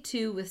I think,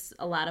 too, with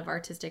a lot of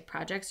artistic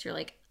projects, you're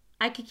like,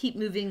 I could keep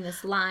moving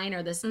this line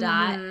or this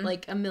dot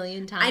like a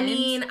million times. I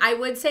mean, I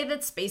would say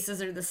that spaces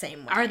are the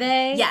same way. Are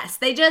they? Yes.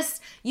 They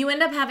just, you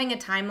end up having a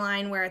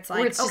timeline where it's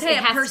like, okay,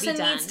 a person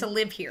needs to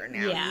live here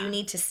now. Yeah. You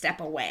need to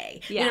step away.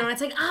 Yeah. You know, it's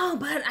like, oh,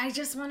 but I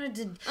just wanted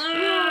to.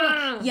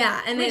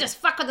 Yeah. And they just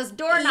fuck with this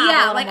doorknob.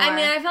 Yeah. Like, more. I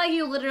mean, I feel like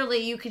you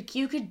literally, you could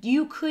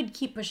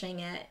keep pushing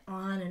it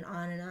on and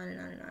on and on and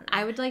on and on.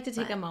 I would like to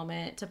take a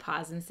moment to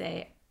pause and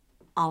say,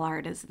 all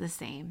art is the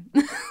same.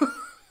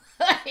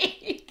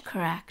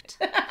 Correct.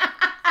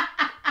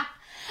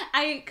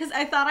 Because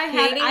I thought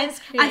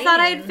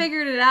I had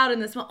figured it out in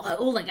this moment.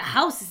 Oh, like a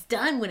house is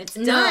done when it's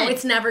done. No,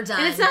 it's never done.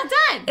 And it's not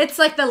done. It's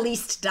like the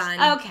least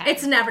done. Okay.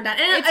 It's never done.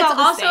 And it's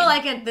also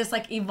like this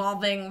like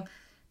evolving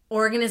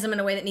organism in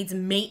a way that needs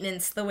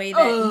maintenance the way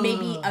that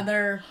maybe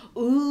other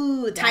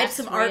types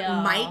of art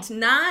might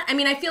not. I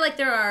mean, I feel like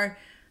there are...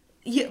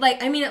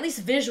 at least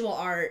visual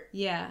art.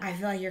 Yeah. I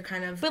feel like you're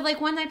kind of... But,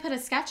 like, when I put a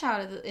sketch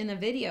out in a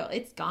video,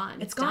 it's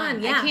gone. It's gone,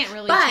 done. yeah. I can't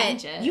really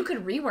change it. You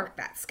could rework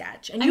that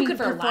sketch. And you could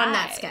perform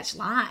that sketch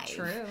live.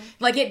 True.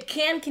 Like, it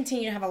can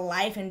continue to have a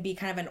life and be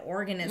kind of an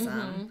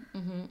organism.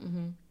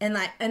 And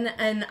I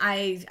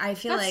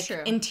feel That's like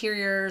true.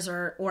 interiors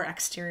or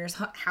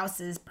exteriors,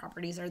 houses,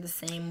 properties are the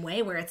same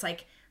way, where it's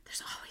like...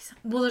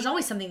 There's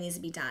always something that needs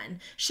to be done.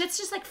 Shit's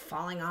just like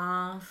falling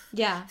off.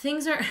 Yeah.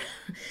 Things are,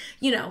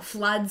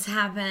 floods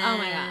happen. Oh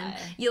my God.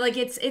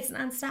 It's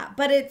nonstop.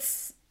 But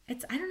it's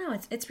I don't know,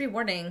 it's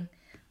rewarding.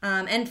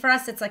 And for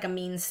us, it's like a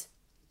means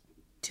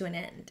to an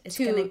end. It's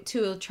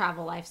to a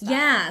travel lifestyle.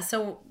 Yeah.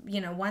 So,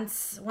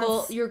 once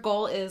your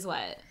goal is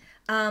what?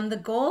 The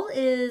goal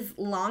is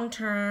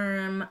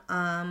long-term,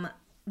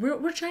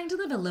 We're trying to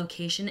live a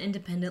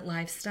location-independent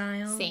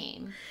lifestyle.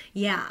 Same.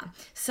 Yeah.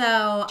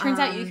 So... Turns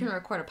out you can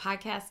record a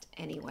podcast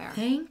anywhere.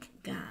 Thank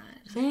God.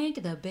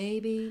 Thank the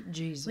baby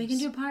Jesus. We can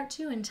do part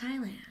 2 in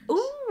Thailand.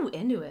 Ooh,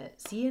 into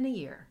it. See you in a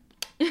year.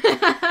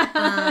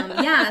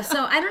 Yeah,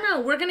 so I don't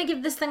know. We're going to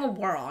give this thing a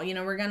whirl.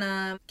 We're going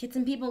to get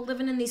some people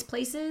living in these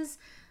places,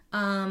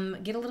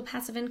 get a little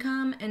passive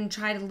income, and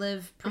try to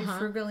live pretty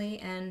frugally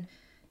and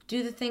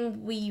do the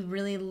thing we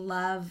really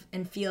love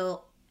and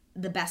feel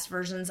the best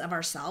versions of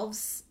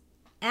ourselves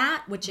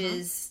at, which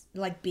is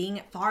like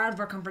being far out of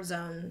our comfort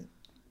zone,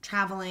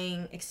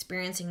 traveling,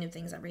 experiencing new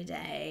things every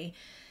day,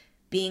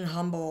 being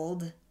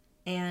humbled,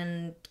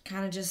 and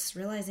kind of just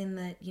realizing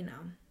that,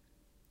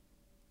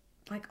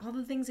 like all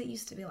the things that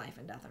used to be life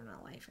and death are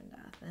not life and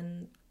death.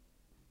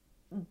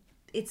 And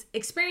it's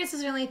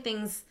experiences are only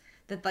things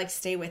that like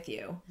stay with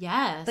you.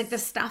 Yes. Like the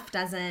stuff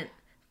doesn't.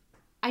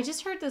 I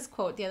just heard this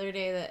quote the other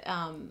day that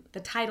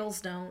the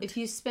titles don't. If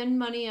you spend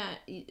money on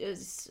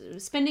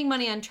spending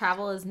money on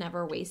travel is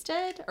never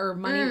wasted, or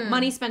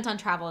money spent on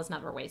travel is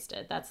never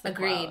wasted. That's the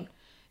quote.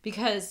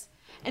 Because,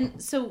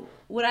 and so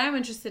what I'm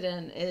interested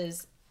in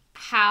is,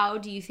 how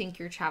do you think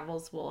your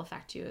travels will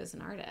affect you as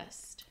an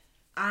artist?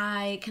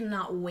 I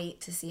cannot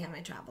wait to see how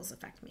my travels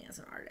affect me as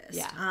an artist.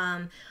 Yeah.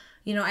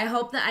 I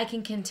hope that I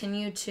can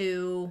continue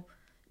to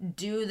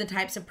do the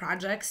types of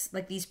projects,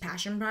 like these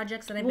passion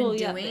projects that I've been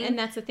doing. And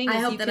that's the thing,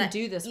 is you can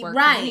do this work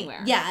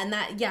anywhere. Yeah, and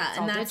that's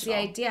digital. The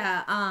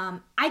idea.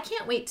 I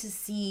can't wait to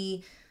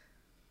see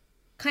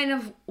kind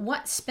of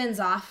what spins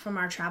off from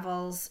our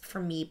travels for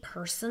me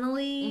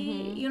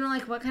personally.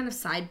 Like what kind of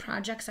side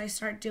projects I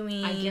start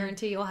doing. I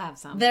guarantee you'll have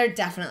some. There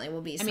definitely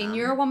will be some. I mean,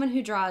 you're a woman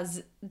who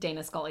draws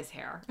Dana Scully's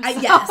hair.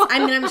 Yes. I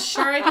mean, I'm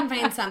sure I can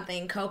find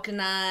something.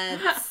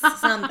 Coconuts,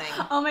 something.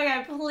 Oh my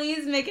God,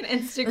 please make an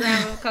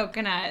Instagram of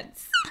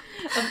coconuts.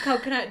 Of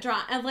coconut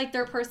of like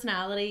their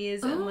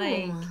personalities and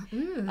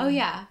oh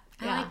yeah.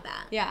 I like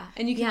that. Yeah.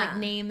 And you can like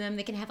name them.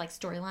 They can have like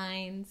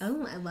storylines.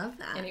 Oh, I love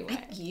that. Anyway. I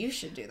think you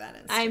should do that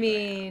Instagram. I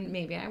mean,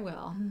 maybe I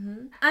will.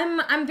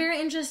 I'm very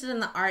interested in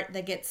the art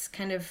that gets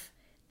kind of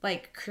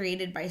like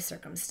created by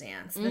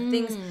circumstance. The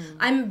things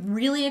I'm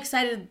really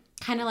excited.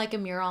 Kind of like a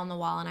mural on the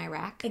wall in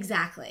Iraq.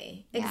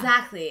 Exactly. Yeah.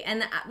 Exactly.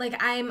 And like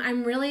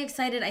I'm really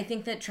excited. I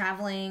think that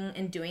traveling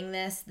and doing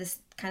this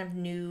kind of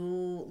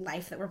new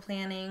life that we're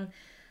planning,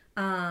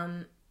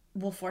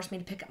 will force me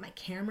to pick up my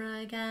camera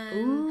again.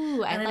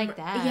 Ooh, I like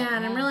that. Yeah,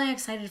 and I'm really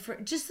excited for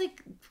just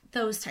like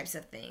those types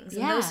of things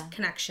and those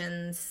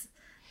connections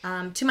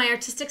to my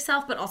artistic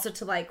self, but also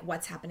to like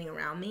what's happening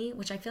around me,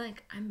 which I feel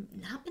like I'm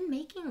not been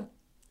making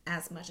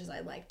as much as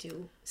I'd like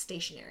to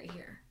stationary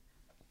here.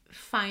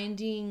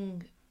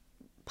 Finding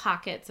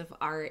pockets of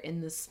art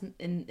in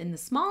the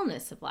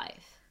smallness of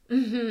life.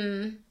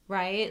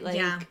 Right?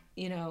 Like,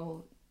 you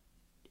know,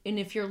 and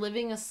if you're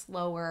living a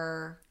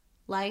slower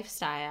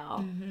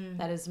lifestyle,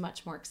 that is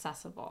much more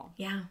accessible.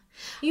 Yeah.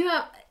 You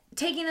have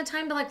taking the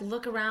time to like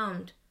look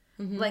around,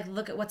 like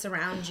look at what's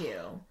around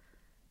you.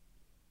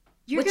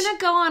 You're going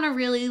to go on a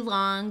really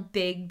long,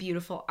 big,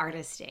 beautiful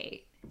artist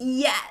date.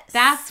 Yes.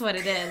 That's what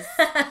it is.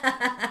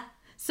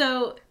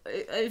 So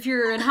if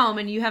you're at home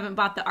and you haven't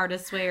bought The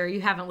Artist's Way or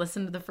you haven't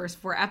listened to the first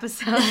 4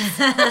 episodes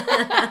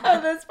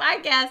of this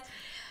podcast,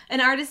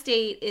 an artist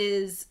date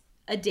is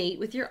a date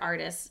with your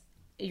artist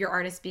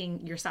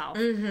being yourself,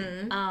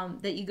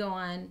 that you go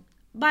on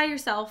by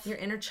yourself. Your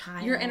inner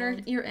child. Your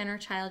inner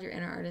child, your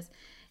inner artist.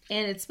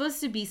 And it's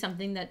supposed to be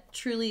something that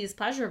truly is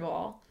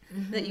pleasurable,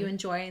 that you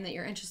enjoy and that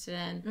you're interested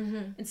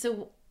in. And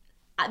so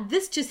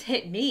this just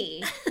hit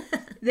me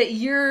that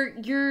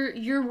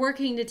you're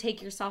working to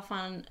take yourself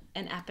on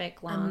an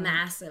epic, long,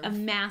 a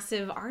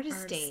massive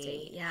artist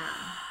date. Yeah.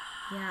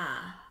 Yeah.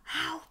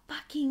 How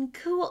fucking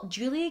cool.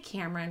 Julia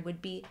Cameron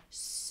would be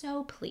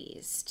so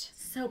pleased.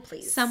 So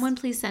pleased. Someone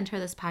please send her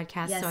this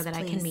podcast so that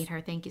I can meet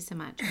her. Thank you so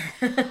much.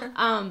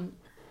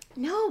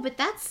 No, but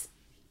that's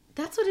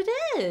what it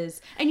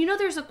is. And you know,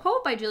 there's a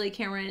quote by Julia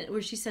Cameron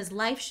where she says,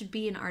 life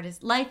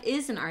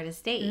is an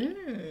artist date.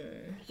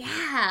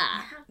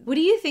 Yeah. What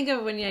do you think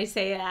of when I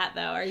say that,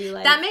 though? Are you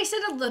like... That makes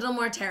it a little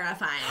more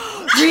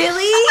terrifying.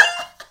 Really?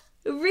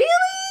 Really?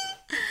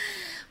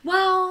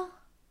 Well,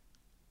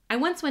 I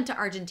once went to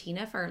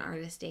Argentina for an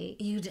artist date.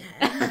 You did?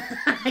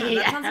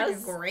 That sounds like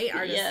a great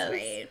artist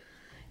date.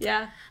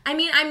 Yeah. I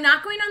mean, I'm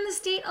not going on this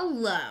date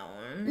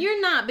alone.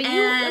 You're not, but you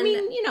know what I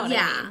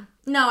mean.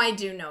 No, I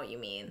do know what you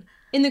mean.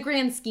 In the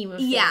grand scheme of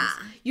things. Yeah.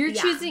 You're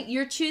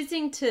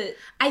choosing to...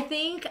 I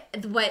think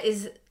what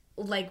is,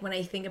 like, when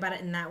I think about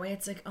it in that way,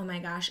 it's like, oh my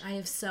gosh,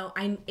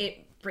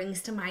 it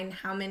brings to mind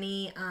how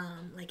many,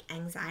 like,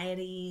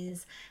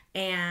 anxieties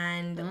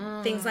and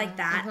things like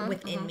that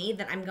within me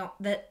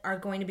that are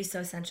going to be so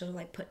essential to,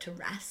 like, put to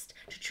rest,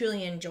 to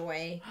truly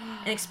enjoy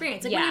an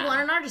experience. Like, when you go on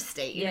an artist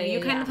date,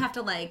 you kind of have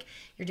to, like,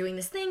 you're doing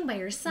this thing by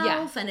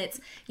yourself, and it's,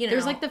 you know,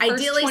 there's, like, the first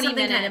ideally 20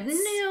 something minutes. kind of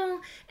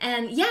new,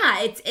 and,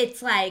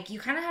 it's like, you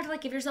kind of have to,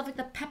 like, give yourself, like,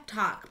 the pep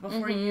talk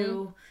before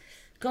you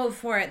go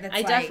for it.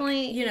 That's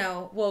definitely, you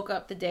know, woke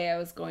up the day I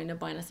was going to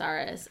Buenos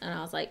Aires, and I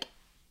was like,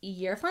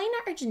 you're flying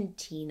to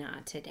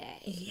Argentina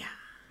today. Yeah.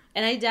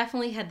 And I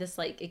definitely had this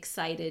like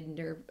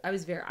excited I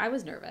was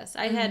nervous.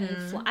 I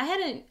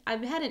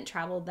hadn't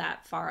traveled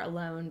that far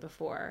alone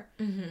before.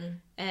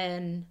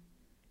 And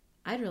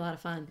I had a lot of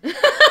fun.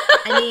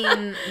 I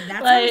mean,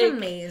 that sounds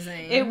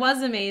amazing. It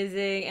was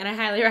amazing, and I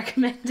highly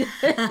recommend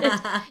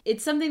it.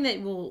 It's something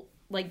that will,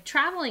 like,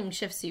 traveling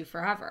shifts you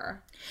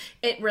forever.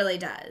 It really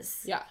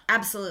does. Yeah.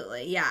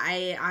 Absolutely. Yeah.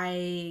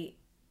 I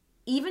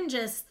even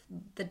just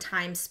the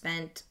time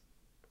spent,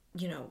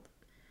 you know,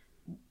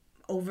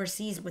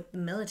 overseas with the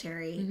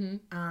military,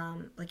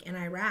 like in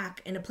Iraq,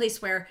 in a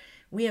place where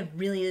we have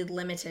really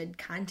limited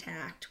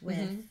contact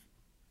with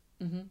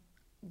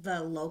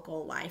the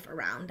local life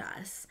around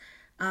us.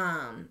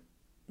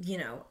 You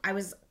know,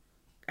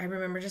 I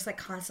remember just like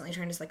constantly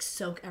trying to just like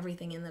soak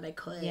everything in that I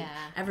could. Yeah.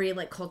 Every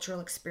like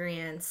cultural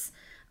experience.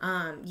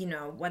 You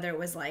know, whether it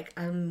was like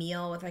a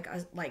meal with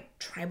like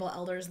tribal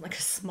elders in like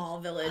a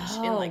small village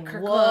in like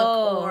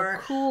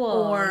Kirkuk,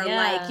 or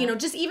like, you know,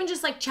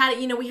 just like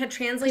chatting, you know, we had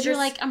translators. You're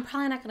like, I'm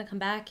probably not going to come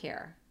back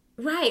here.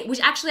 Right.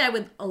 Which actually I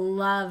would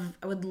love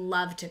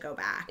to go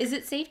back. Is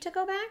it safe to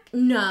go back?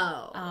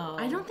 No. Oh,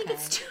 I don't think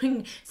it's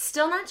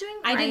still not doing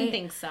great. I didn't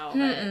think so.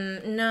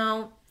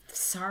 No.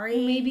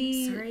 Sorry.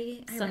 Maybe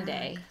Iraq.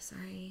 someday.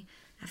 Sorry.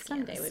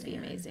 Someday would be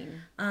amazing.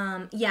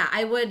 Yeah,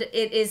 I would.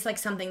 It is like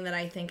something that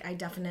I think I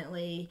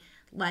definitely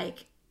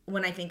like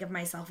when I think of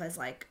myself as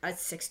like a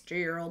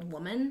 60-year-old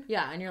woman.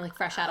 Yeah, and you're like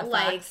fresh out of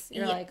flux.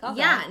 You're like, okay.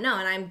 Yeah, no,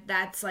 and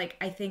that's like,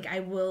 I think I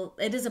will.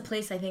 It is a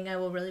place I think I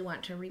will really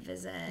want to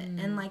revisit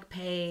and like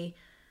pay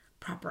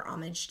proper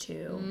homage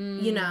to,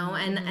 you know,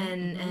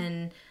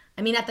 and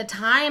I mean, at the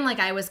time, like,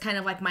 I was kind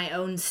of like my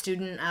own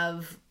student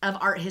of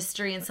art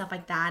history and stuff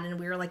like that, and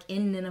we were like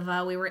in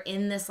Nineveh. We were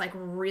in this like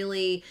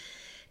really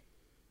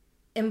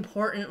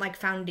important, like,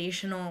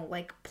 foundational,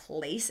 like,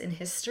 place in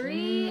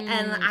history,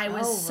 and I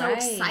was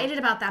excited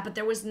about that, but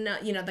there was no,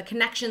 you know, the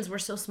connections were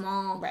so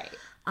small, right?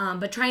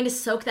 But trying to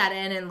soak that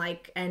in and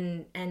like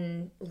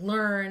and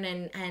learn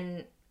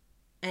and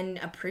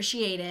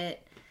appreciate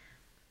it,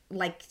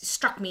 like,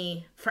 struck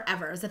me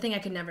forever. It was the thing I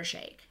could never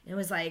shake. It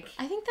was like,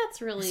 I think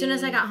that's really, as soon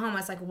as I got home, I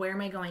was like, where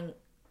am I going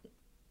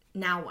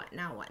now what?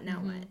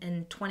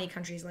 And 20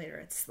 countries later,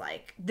 it's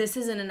like, this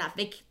isn't enough.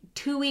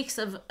 2 weeks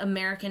of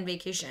American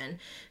vacation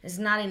is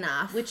not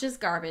enough. Which is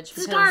garbage.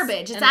 It's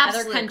garbage. It's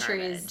absolute other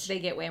countries, garbage. They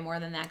get way more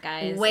than that,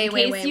 guys. Way In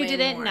case you more.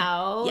 didn't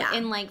know,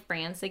 in like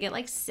France, they get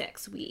like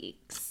 6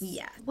 weeks.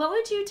 Yeah. What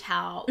would you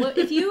tell?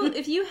 If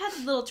you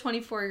had little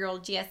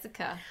 24-year-old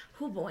Jessica,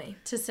 oh boy,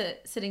 to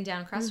sitting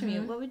down across from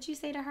you, what would you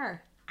say to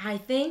her? I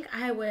think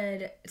I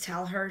would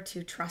tell her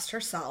to trust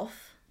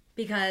herself,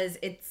 because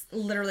it's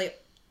literally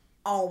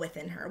all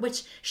within her,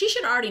 which she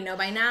should already know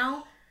by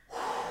now.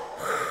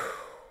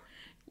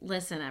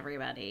 Listen,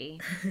 everybody.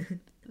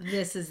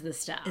 This is the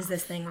stuff. Is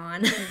this thing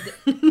on?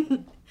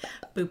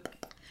 Boop.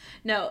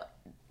 No,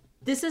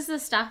 this is the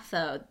stuff,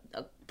 though.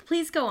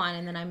 Please go on,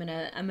 and then I'm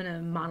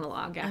gonna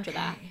monologue after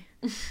that.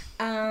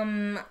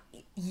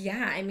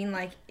 Yeah, I mean,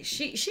 like,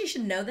 she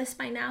should know this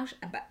by now.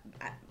 But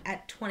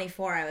at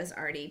 24, I was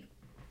already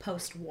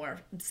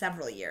post-war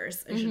several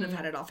years. I should have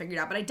had it all figured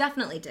out, but I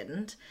definitely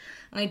didn't.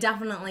 I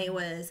definitely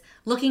was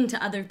looking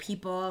to other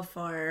people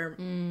for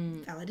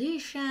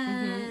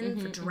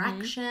validation, for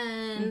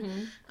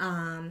direction,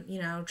 you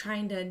know,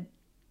 trying to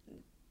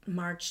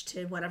march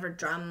to whatever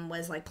drum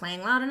was like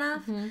playing loud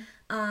enough. And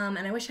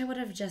I wish I would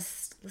have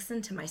just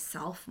listened to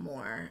myself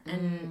more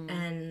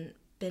and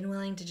been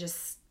willing to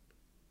just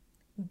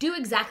do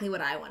exactly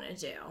what I want to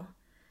do.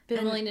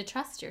 Been willing to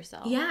trust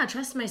yourself. Yeah,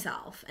 trust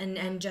myself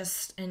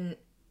and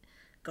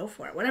go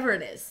for it. Whatever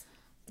it is.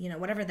 You know,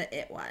 whatever the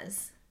it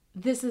was.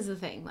 This is the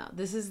thing, though.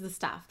 This is the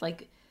stuff.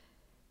 Like,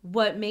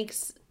 what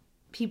makes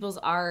people's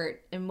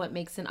art and what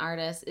makes an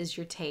artist is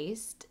your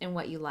taste and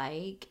what you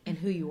like and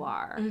who you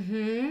are.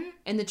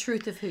 And the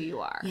truth of who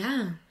you are.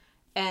 Yeah.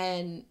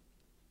 And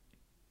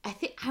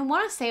I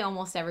want to say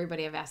almost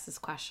everybody I've asked this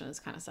question has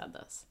kind of said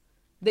this.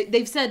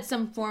 They've said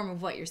some form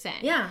of what you're saying.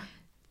 Yeah.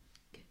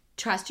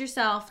 Trust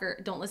yourself, or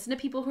don't listen to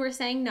people who are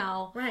saying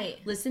no. Right.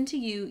 Listen to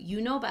you.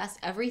 You know best.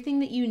 Everything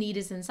that you need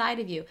is inside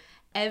of you.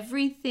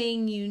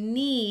 Everything you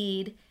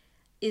need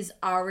is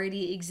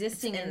already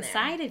existing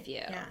inside of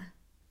you. Yeah.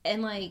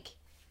 And like,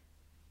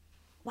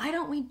 why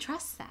don't we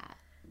trust that?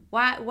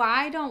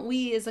 Why don't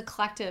we as a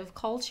collective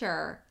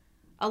culture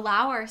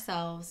allow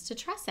ourselves to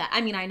trust that?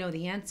 I mean, I know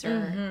the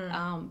answer.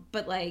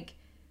 But like,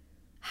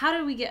 how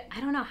do we get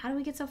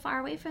so far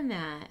away from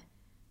that?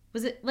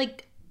 Was it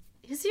like,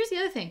 because here's the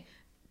other thing.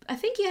 I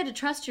think you had to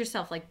trust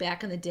yourself, like,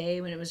 back in the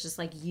day when it was just,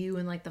 like, you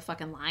and, like, the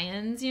fucking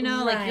lions, you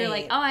know? Right. Like, you're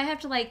like, oh, I have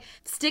to, like,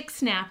 stick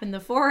snap in the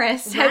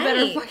forest. Right. I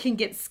better fucking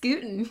get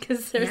scooting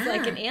because there's,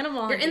 like, an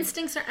animal. Your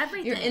instincts are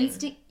everything. Your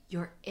instincts.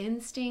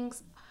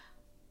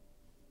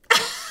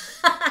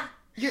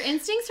 Your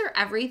instincts are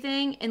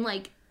everything. And,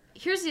 like,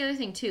 here's the other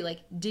thing, too. Like,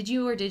 did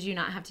you or did you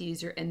not have to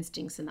use your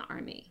instincts in the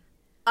Army?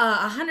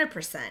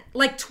 100%.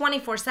 Like,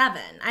 24/7.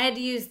 I had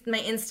to use my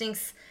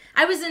instincts.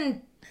 I was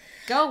in...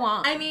 Go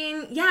on. I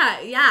mean,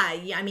 yeah.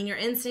 I mean, your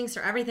instincts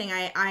are everything.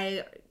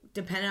 I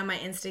depended on my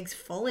instincts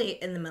fully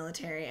in the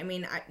military. I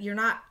mean, you're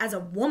not, as a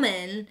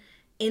woman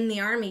in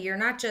the Army, you're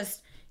not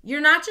just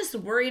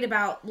worried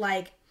about,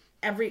 like,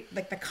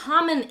 the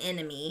common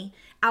enemy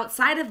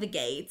outside of the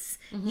gates.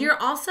 You're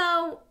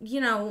also,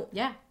 you know...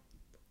 Yeah.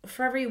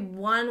 For every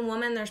one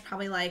woman, there's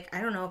probably, like,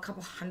 I don't know, a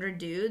couple hundred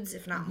dudes,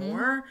 if not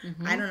more.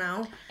 I don't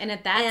know. And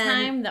at that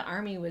time, the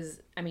Army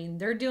was, I mean,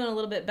 they're doing a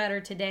little bit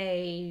better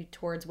today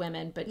towards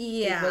women, but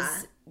it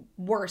was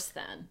worse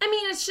then. I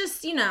mean, it's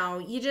just, you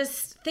know,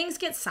 things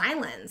get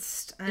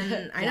silenced.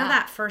 And I know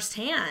that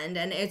firsthand.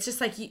 And it's just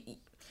like,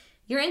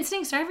 your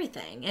instincts are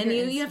everything. And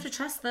you have to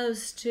trust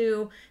those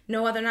to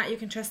know whether or not you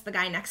can trust the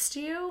guy next to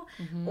you,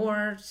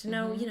 or to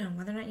know, you know,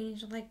 whether or not you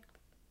need to, like,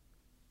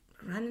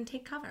 run and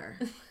take cover,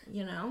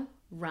 you know?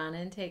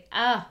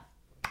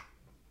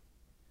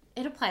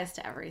 It applies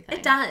to everything.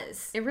 It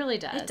does. It really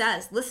does. It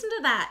does. Listen to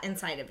that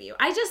inside of you.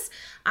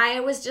 I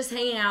was just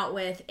hanging out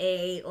with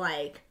a,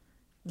 like,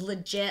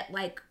 legit,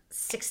 like,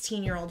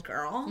 16-year-old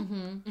girl.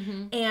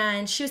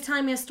 And she was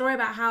telling me a story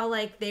about how,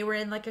 like, they were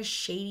in, like, a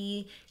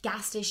shady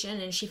gas station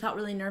and she felt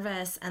really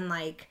nervous and,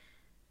 like,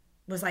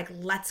 was like,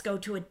 let's go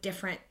to a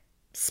different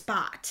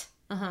spot.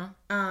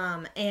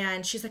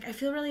 And she's like, I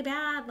feel really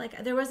bad.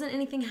 Like, there wasn't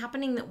anything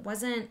happening that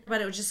wasn't,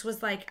 but it just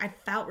was like, I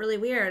felt really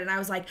weird. And I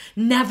was like,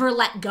 never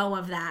let go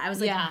of that. I was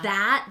like,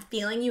 that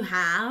feeling you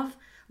have,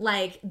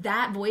 like,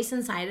 that voice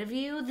inside of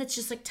you that's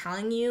just, like,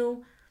 telling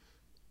you,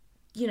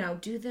 you know,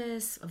 do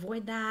this,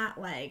 avoid that.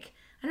 Like,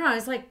 I don't know. I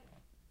was like,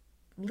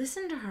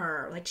 listen to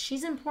her. Like,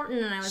 she's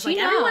important. And I was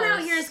everyone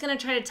out here is going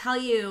to try to tell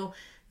you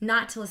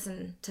not to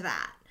listen to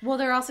that. Well,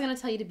 they're also going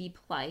to tell you to be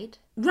polite.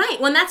 Right.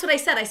 Well, and that's what I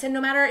said. I said,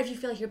 no matter if you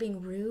feel like you're being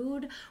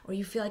rude or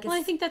you feel like it's... Well,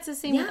 I think that's the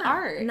same with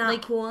art. Not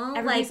like, cool.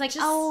 Everybody's like,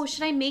 oh,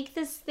 should I make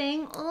this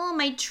thing? Oh,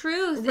 my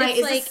truth. Right.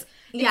 It's like,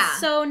 it's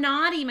so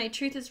naughty. My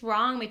truth is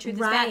wrong. My truth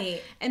is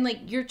bad. And,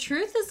 like, your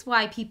truth is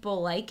why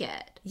people like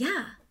it.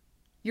 Yeah.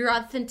 Your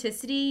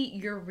authenticity,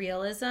 your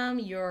realism,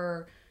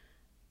 your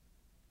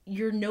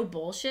no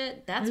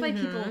bullshit. That's why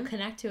people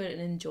connect to it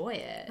and enjoy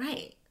it.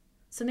 Right.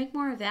 So make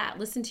more of that.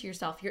 Listen to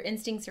yourself. Your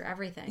instincts are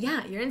everything.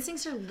 Yeah, your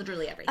instincts are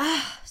literally everything.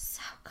 Oh,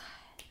 so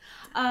good.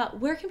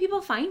 Where can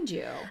people find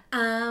you?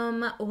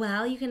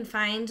 Well, you can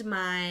find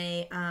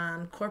my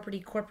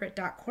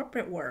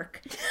corporate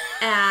work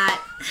at...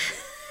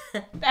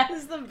 That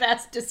is the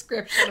best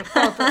description of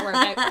corporate work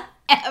I've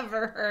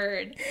ever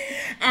heard.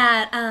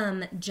 At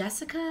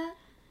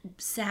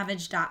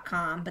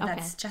JessicaSavage.com, but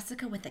that's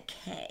Jessica with a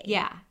K.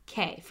 Yeah,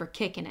 K for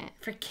kicking it.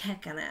 For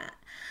kicking it.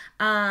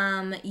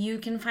 You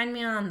can find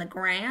me on the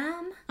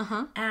gram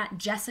at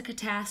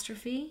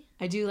JessicaTastrophe.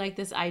 I do like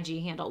this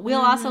IG handle.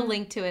 We'll also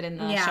link to it in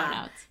the show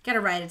notes.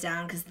 Gotta write it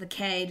down because the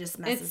K just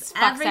messes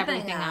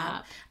everything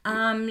up.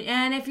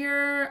 And if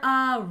you're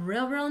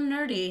real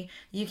nerdy,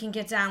 you can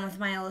get down with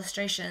my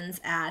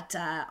illustrations at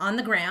on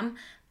the gram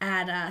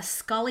at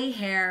Scully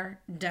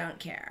Hair Don't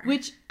Care.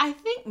 Which I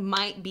think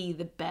might be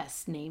the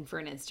best name for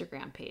an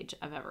Instagram page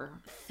I've ever.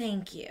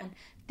 Thank you.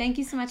 Thank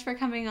you so much for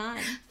coming on.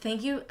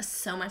 Thank you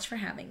so much for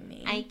having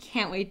me. I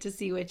can't wait to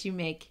see what you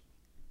make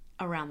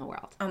around the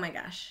world. Oh my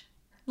gosh.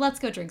 Let's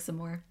go drink some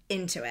more.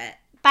 Into it.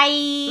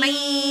 Bye.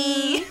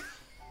 Bye.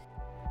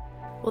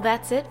 Well,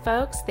 that's it,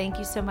 folks. Thank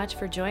you so much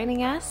for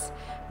joining us.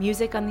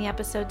 Music on the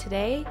episode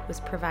today was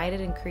provided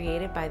and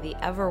created by the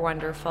ever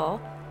wonderful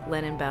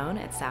Lynn and Bone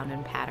at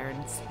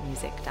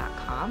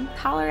soundandpatternsmusic.com.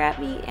 Holler at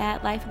me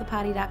at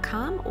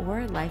lifeofthepotty.com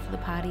or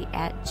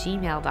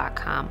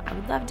lifeofthepotty@gmail.com. I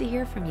would love to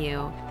hear from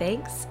you.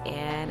 Thanks,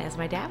 and as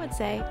my dad would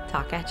say,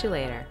 talk at you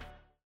later.